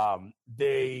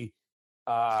 They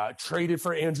traded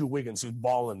for Andrew Wiggins, who's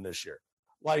balling this year.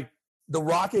 Like, the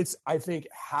Rockets, I think,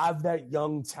 have that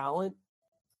young talent.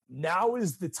 Now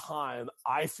is the time,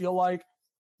 I feel like,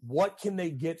 what can they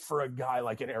get for a guy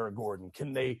like an Eric Gordon?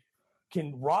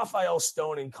 Can Raphael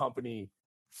Stone and company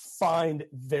find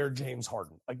their James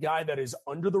Harden, a guy that is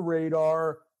under the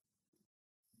radar,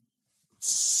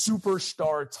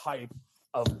 superstar type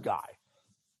of guy?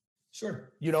 Sure.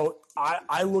 You know,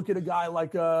 I look at a guy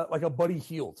like a Buddy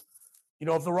Hield. You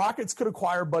know, if the Rockets could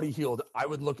acquire Buddy Hield, I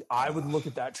would look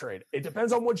at that trade. It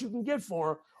depends on what you can get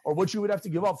for him or what you would have to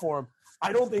give up for him.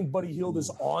 I don't think Buddy Hield is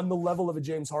on the level of a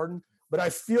James Harden, but I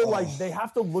feel like they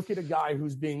have to look at a guy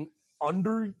who's being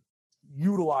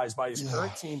underutilized by his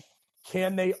current team.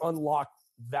 Can they unlock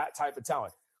that type of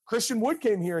talent? Christian Wood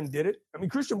came here and did it. I mean,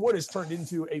 Christian Wood has turned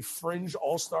into a fringe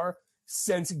all-star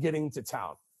since getting to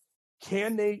town.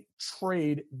 Can they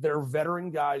trade their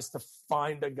veteran guys to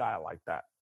find a guy like that?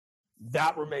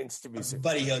 That remains to be seen.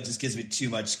 Buddy Hield just gives me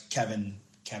too much Kevin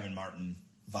Martin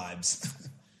vibes.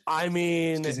 I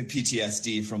mean, gives me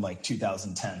PTSD from like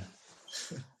 2010.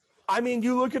 I mean,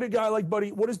 you look at a guy like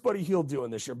Buddy. What is Buddy Hield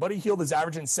doing this year? Buddy Hield is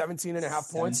averaging 17 and a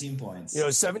half points. 17 points. You know,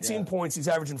 17 points. He's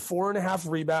averaging 4.5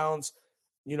 rebounds,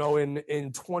 you know,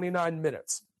 in 29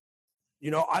 minutes. You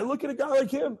know, I look at a guy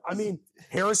like him. I mean,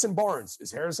 Harrison Barnes.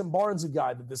 Is Harrison Barnes a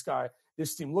guy that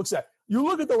this team looks at? You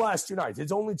look at the last 2 nights.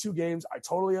 It's only 2 games. I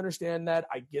totally understand that.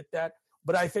 I get that.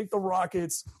 But I think the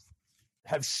Rockets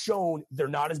have shown they're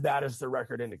not as bad as their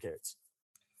record indicates.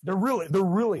 They're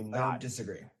really not. I don't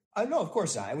disagree. I know, of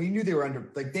course not. We knew they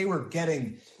were they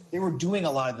were doing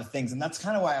a lot of the things. And that's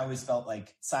kind of why I always felt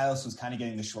like Silas was kind of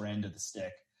getting the short end of the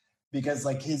stick, because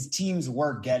like his teams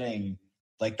were getting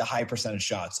like the high percentage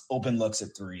shots, open looks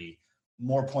at 3,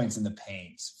 more points in the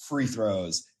paint, free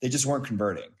throws. They just weren't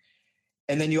converting.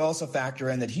 And then you also factor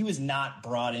in that he was not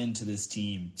brought into this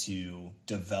team to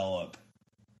develop,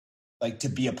 like to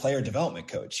be a player development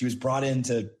coach. He was brought in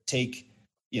to take,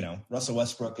 you know, Russell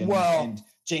Westbrook and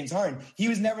James Harden. He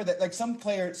was never that. Like some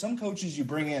coaches you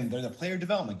bring in, they're the player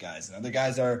development guys. And other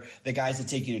guys are the guys that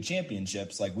take you to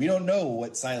championships. Like, we don't know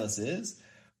what Silas is,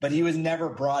 but he was never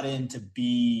brought in to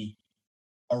be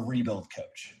a rebuild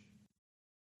coach.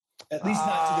 At least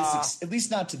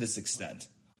not to this extent.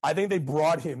 I think they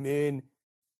brought him in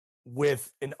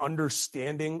with an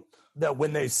understanding that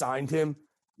when they signed him,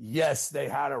 yes, they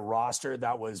had a roster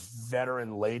that was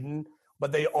veteran laden,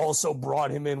 but they also brought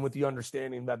him in with the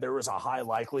understanding that there was a high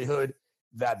likelihood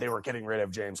that they were getting rid of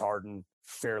James Harden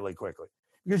fairly quickly.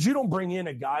 Because you don't bring in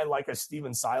a guy like a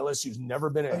Steven Silas who's never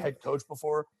been a head coach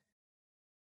before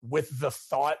with the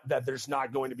thought that there's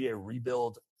not going to be a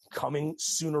rebuild coming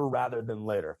sooner rather than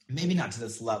later. Maybe not to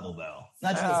this level, though.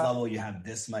 Not to this level you have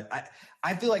this much.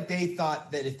 I feel like they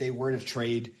thought that if they were to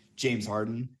trade James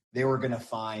Harden, they were going to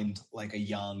find like a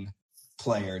young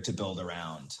player to build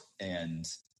around. And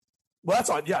well,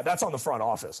 that's on the front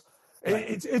office.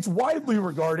 Right. It's widely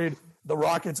regarded the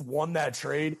Rockets won that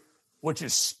trade, which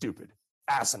is stupid,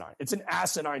 asinine. It's an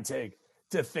asinine take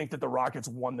to think that the Rockets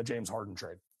won the James Harden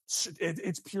trade.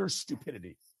 It's pure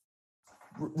stupidity.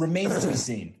 Remains to be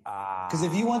seen. Because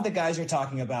if you want the guys you're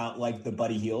talking about, like the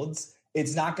Buddy Hields,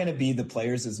 it's not going to be the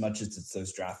players as much as it's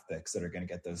those draft picks that are going to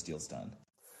get those deals done.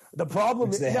 The problem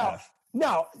is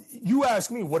now you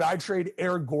ask me, would I trade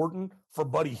Eric Gordon for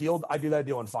Buddy Hield? I do that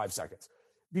deal in 5 seconds.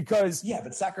 Because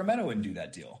but Sacramento wouldn't do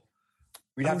that deal.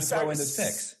 We'd have to throw in those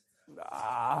picks.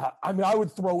 I mean, I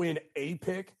would throw in a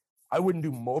pick. I wouldn't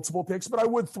do multiple picks, but I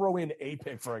would throw in a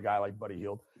pick for a guy like Buddy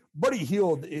Hield. Buddy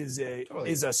Hield is a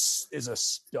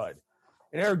stud,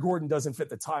 and Eric Gordon doesn't fit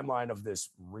the timeline of this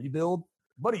rebuild.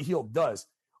 Buddy Hield does,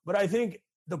 but I think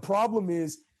the problem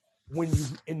is when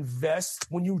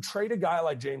you trade a guy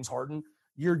like James Harden,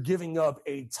 you're giving up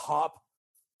a top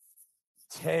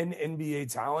 10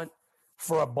 NBA talent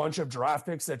for a bunch of draft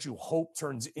picks that you hope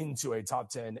turns into a top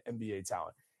 10 NBA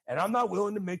talent, and I'm not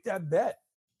willing to make that bet.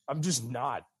 I'm just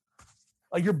not.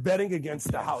 Like, you're betting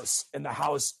against the house, and the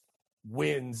house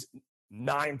wins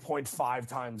 9.5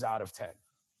 times out of 10.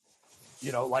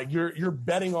 You know, like you're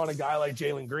betting on a guy like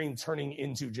Jalen Green turning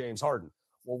into James Harden.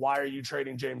 Well, why are you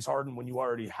trading James Harden when you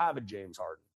already have a James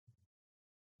Harden?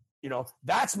 You know,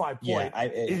 that's my point.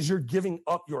 Is you're giving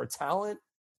up your talent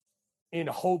in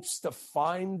hopes to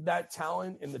find that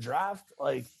talent in the draft.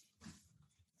 Like,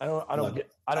 I know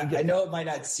it might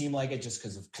not seem like it just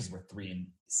because we're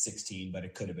 3-16, but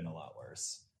it could have been a lot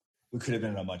worse. We could have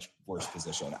been in a much worse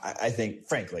position. I think,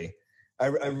 frankly, I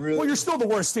really. Well, you're still the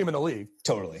worst team in the league.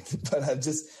 Totally. But I'm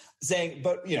just saying,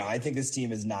 but, you know, I think this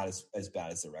team is not as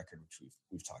bad as the record, which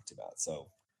we've talked about. So,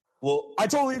 well. I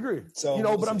totally agree. So, you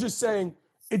know, but I'm just saying,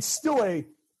 it's still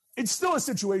a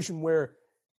situation where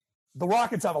the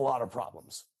Rockets have a lot of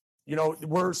problems. You know,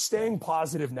 we're staying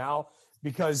positive now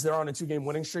because they're on a 2-game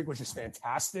winning streak, which is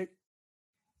fantastic.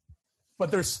 But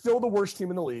they're still the worst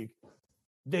team in the league.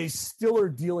 They still are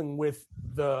dealing with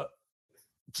the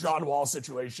John Wall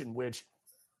situation, which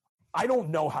I don't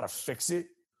know how to fix it.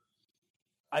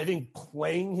 I think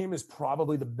playing him is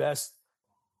probably the best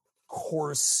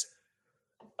course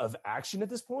of action at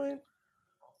this point,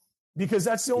 because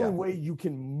that's the only way you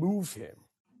can move him.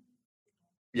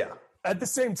 Yeah. At the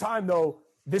same time, though,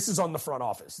 this is on the front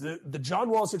office. The John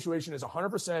Wall situation is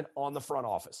 100% on the front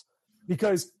office,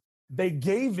 because they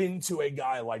gave into a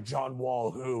guy like John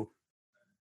Wall who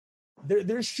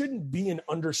there shouldn't be an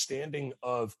understanding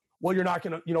of, well, you're not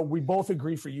going to, we both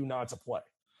agree for you not to play.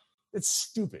 It's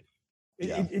stupid.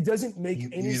 It doesn't make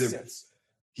any sense.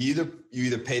 You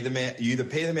either pay the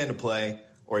man to play,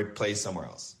 or he plays somewhere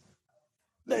else.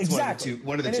 Exactly.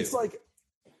 One of the two. It's like,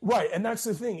 right. And that's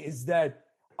the thing, is that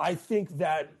I think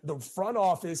that the front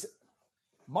office,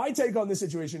 my take on this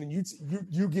situation, and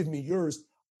you give me yours,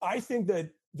 I think that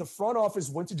the front office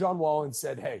went to John Wall and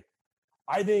said, hey,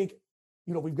 I think,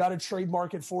 we've got a trade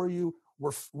market for you.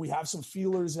 We have some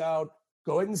feelers out.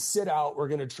 Go ahead and sit out. We're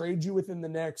going to trade you within the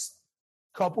next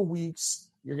couple weeks.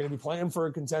 You're going to be playing for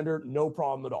a contender. No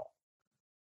problem at all.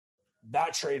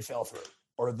 That trade fell through,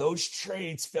 or those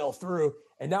trades fell through.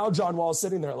 And now John Wall is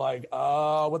sitting there like,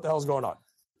 what the hell's going on?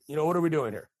 What are we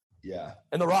doing here? Yeah.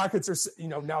 And the Rockets are,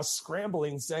 now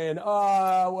scrambling, saying,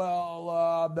 blah,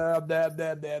 blah, blah, blah,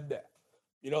 blah.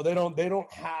 They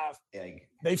don't have,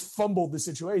 they fumbled the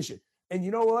situation. And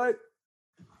you know what?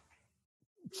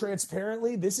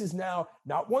 Transparently, this is now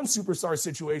not one superstar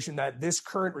situation that this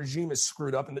current regime has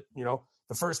screwed up. And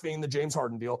the first being the James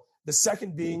Harden deal, the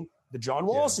second being the John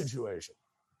Wall situation,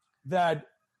 that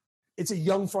it's a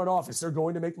young front office. They're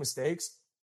going to make mistakes.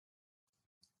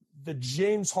 The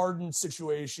James Harden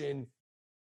situation,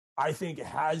 I think,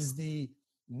 has the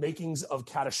makings of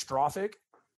catastrophic,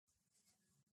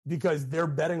 because they're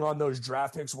betting on those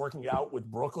draft picks working out with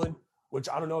Brooklyn, which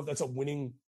I don't know if that's a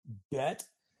winning bet.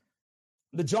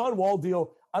 The John Wall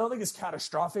deal, I don't think it's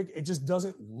catastrophic. It just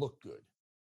doesn't look good.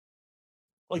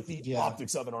 Like the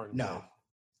optics of it aren't good.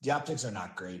 The optics are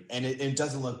not great. And it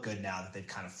doesn't look good now that they've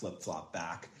kind of flip-flopped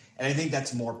back. And I think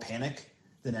that's more panic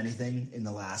than anything in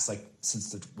the last,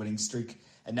 since the winning streak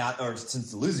or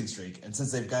since the losing streak. And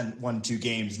since they've won 2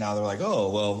 games, now they're like,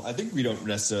 oh, well, I think we don't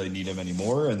necessarily need him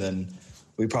anymore. And then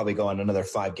we probably go on another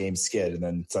 5-game skid. And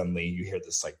then suddenly you hear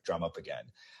this drum up again.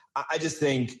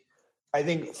 I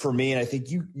think for me, and I think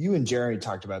you and Jeremy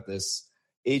talked about this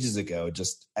ages ago,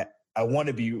 I want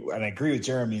to be, and I agree with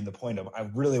Jeremy in the point of, I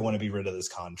really want to be rid of this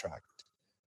contract.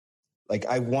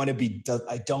 I want to be,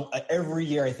 every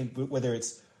year, I think whether it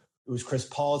was Chris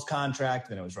Paul's contract,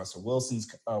 then it was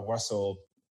Russell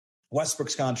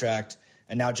Westbrook's contract,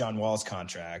 and now John Wall's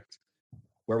contract,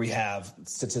 where we have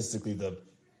statistically the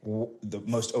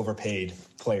most overpaid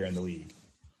player in the league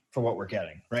for what we're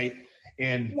getting, right?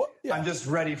 And I'm just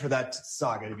ready for that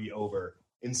saga to be over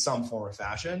in some form or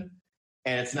fashion.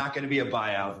 And it's not going to be a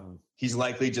buyout. He's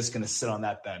likely just going to sit on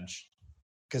that bench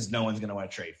because no one's going to want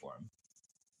to trade for him.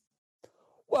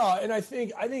 Well, and I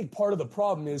think part of the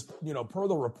problem is, per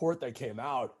the report that came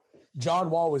out,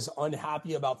 John Wall was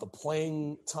unhappy about the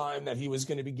playing time that he was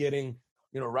going to be getting,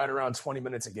 right around 20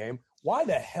 minutes a game. Why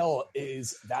the hell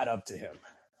is that up to him?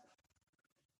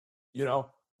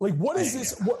 What is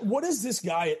this? What has this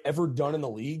guy ever done in the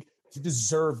league to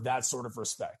deserve that sort of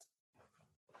respect?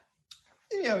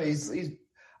 He's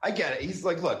I get it. He's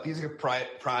look, these are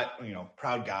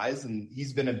proud guys, and he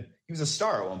was a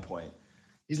star at one point.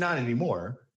 He's not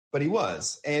anymore, but he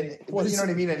was. And you know what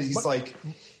I mean? And he's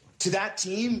to that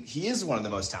team, he is one of the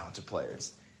most talented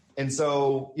players. And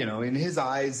so, in his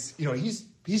eyes,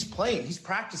 he's playing, he's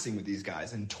practicing with these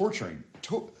guys and torching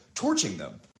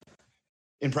them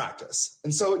in practice.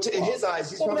 And so in his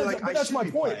eyes, he's probably I should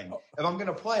be playing. If I'm going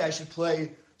to play, I should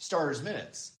play starters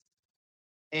minutes.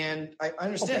 And I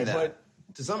understand that, but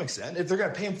to some extent. If they're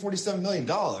going to pay him $47 million,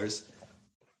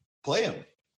 play him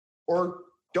or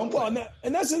don't play him.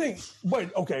 And that's the thing.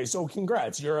 But okay, so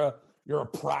congrats. You're a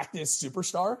practice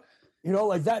superstar.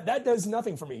 That does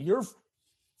nothing for me. Your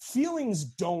feelings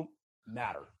don't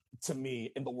matter to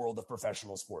me in the world of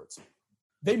professional sports.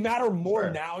 They matter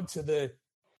more now to the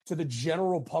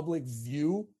general public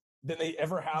view than they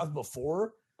ever have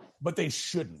before, but they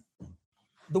shouldn't.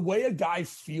 The way a guy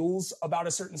feels about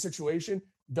a certain situation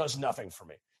does nothing for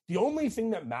me. The only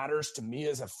thing that matters to me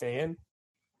as a fan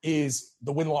is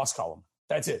the win-loss column.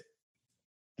 That's it.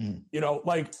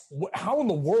 How in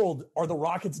the world are the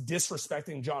Rockets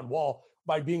disrespecting John Wall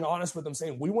by being honest with them,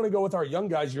 saying, we want to go with our young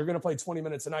guys. You're going to play 20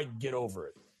 minutes tonight. Get over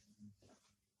it.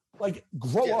 Like,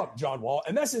 grow up, John Wall.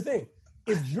 And that's the thing.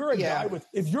 If you're a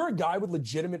guy with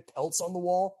legitimate pelts on the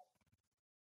wall,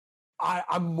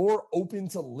 I'm more open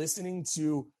to listening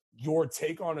to your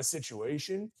take on a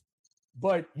situation,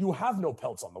 but you have no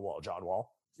pelts on the wall, John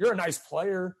Wall. You're a nice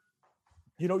player.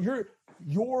 You know, you're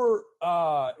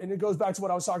and it goes back to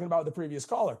what I was talking about with the previous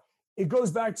caller. It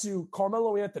goes back to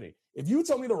Carmelo Anthony. If you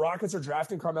tell me the Rockets are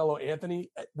drafting Carmelo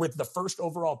Anthony with the first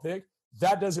overall pick,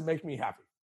 that doesn't make me happy.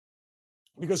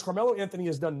 Because Carmelo Anthony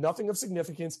has done nothing of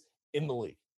significance in the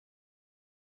league.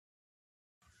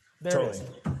 There it is.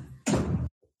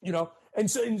 You know,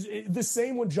 and so the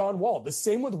same with John Wall, the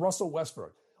same with Russell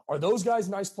Westbrook. Are those guys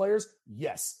nice players?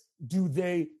 Yes. Do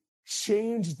they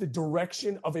change the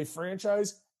direction of a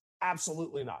franchise?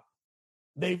 Absolutely not.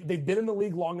 They've been in the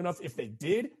league long enough. If they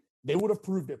did, they would have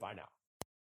proved it by now.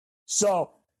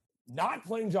 So not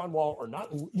playing John Wall or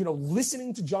not, you know,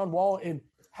 listening to John Wall and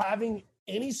having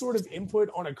any sort of input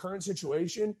on a current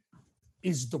situation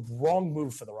is the wrong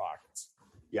move for the Rockets.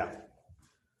 Yeah.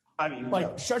 I mean,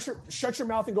 like, shut your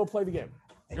mouth and go play the game.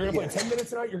 You're going to play 10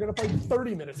 minutes tonight. You're going to play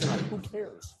 30 minutes tonight. Who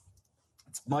cares?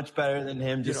 It's much better than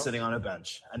him just sitting on a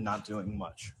bench and not doing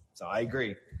much. So I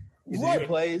agree. Either he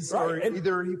plays or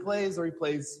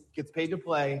gets paid to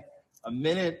play a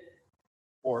minute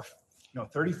or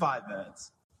 35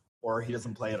 minutes, or he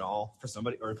doesn't play at all for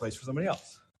somebody, or he plays for somebody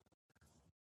else.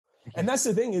 And that's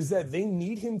the thing, is that they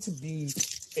need him to be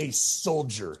a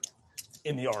soldier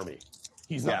in the Army.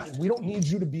 He's not. Yeah. We don't need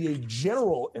you to be a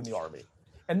general in the Army.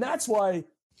 And that's why,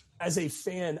 as a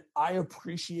fan, I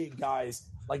appreciate guys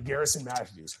like Garrison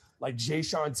Matthews, like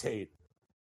Jayshawn Tate,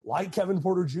 like Kevin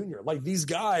Porter Jr. Like, these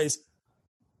guys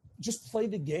just play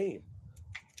the game.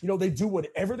 You know, they do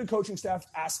whatever the coaching staff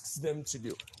asks them to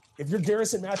do. If you're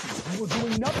Garrison Matthews, you were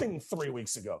doing nothing 3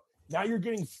 weeks ago. Now you're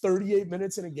getting 38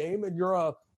 minutes in a game, and you're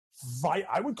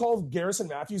I would call Garrison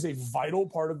Matthews a vital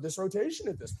part of this rotation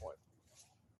at this point.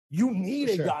 You need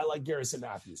a guy like Garrison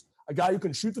Matthews, a guy who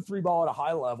can shoot the three ball at a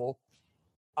high level.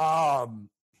 And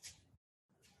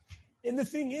the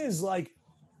thing is, like,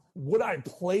 would I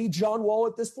play John Wall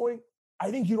at this point? I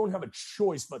think you don't have a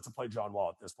choice but to play John Wall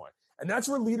at this point. And that's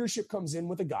where leadership comes in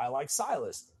with a guy like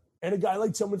Silas and a guy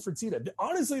like Tillman Fertitta.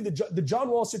 Honestly, the John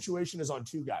Wall situation is on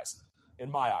two guys, in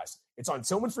my eyes. It's on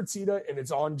Tillman Fertitta and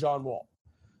it's on John Wall.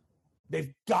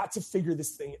 They've got to figure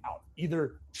this thing out.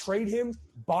 Either trade him,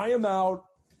 buy him out,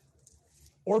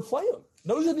 or play him.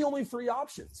 Those are the only three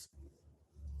options.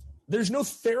 There's no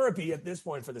therapy at this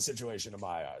point for the situation, in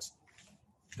my eyes.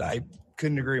 I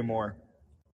couldn't agree more.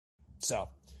 So,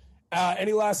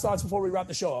 any last thoughts before we wrap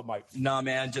the show up, Mike? Nah,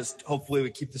 man. Just hopefully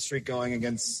we keep the streak going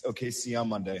against OKC on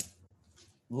Monday.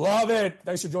 Love it.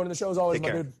 Thanks for joining the show as always, my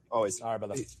dude. Always. All right,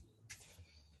 brother.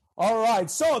 All right,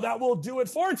 so that will do it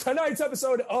for tonight's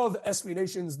episode of SB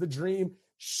Nation's The Dream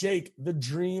Shake, The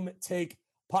Dream Take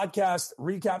podcast,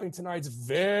 recapping tonight's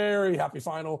very happy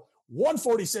final,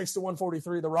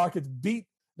 146-143. The Rockets beat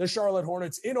the Charlotte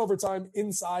Hornets in overtime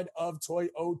inside of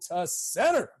Toyota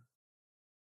Center.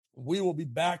 We will be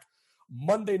back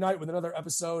Monday night with another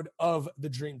episode of the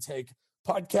Dream Take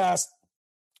podcast.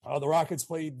 The Rockets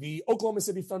played the Oklahoma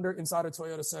City Thunder inside of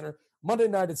Toyota Center Monday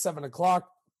night at 7 o'clock.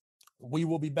 We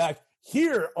will be back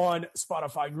here on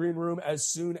Spotify Green Room as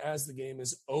soon as the game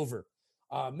is over.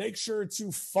 Make sure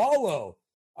to follow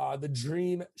the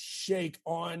Dream Shake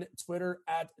on Twitter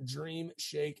at Dream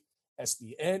Shake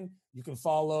SBN. You can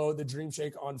follow the Dream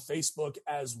Shake on Facebook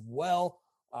as well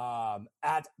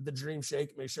at the Dream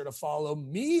Shake. Make sure to follow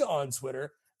me on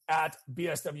Twitter at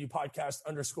BSW Podcast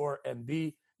 _MB.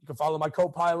 You can follow my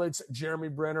co-pilots, Jeremy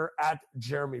Brenner at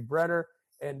Jeremy Brenner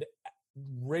and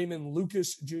Raymond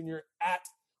Lucas Jr. at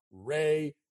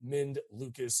Raymond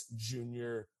Lucas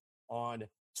Jr. on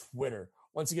Twitter.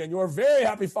 Once again, your very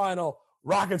happy final,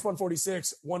 Rockets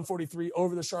 146-143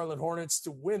 over the Charlotte Hornets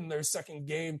to win their second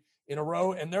game in a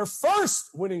row and their first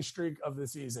winning streak of the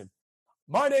season.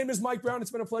 My name is Mike Brown.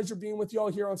 It's been a pleasure being with you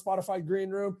all here on Spotify Green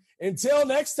Room. Until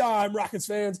next time, Rockets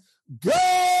fans, go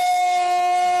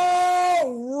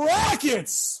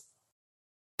Rockets!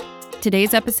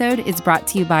 Today's episode is brought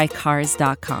to you by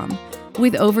Cars.com.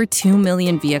 With over 2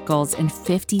 million vehicles and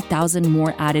 50,000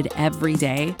 more added every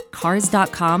day,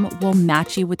 Cars.com will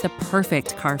match you with the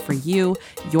perfect car for you,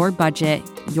 your budget,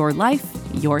 your life,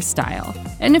 your style.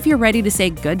 And if you're ready to say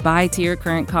goodbye to your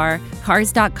current car,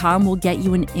 Cars.com will get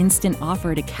you an instant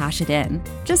offer to cash it in.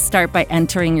 Just start by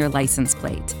entering your license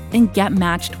plate and get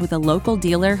matched with a local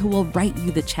dealer who will write you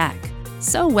the check.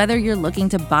 So whether you're looking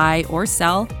to buy or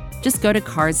sell, just go to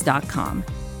Cars.com.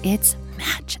 It's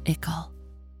magical.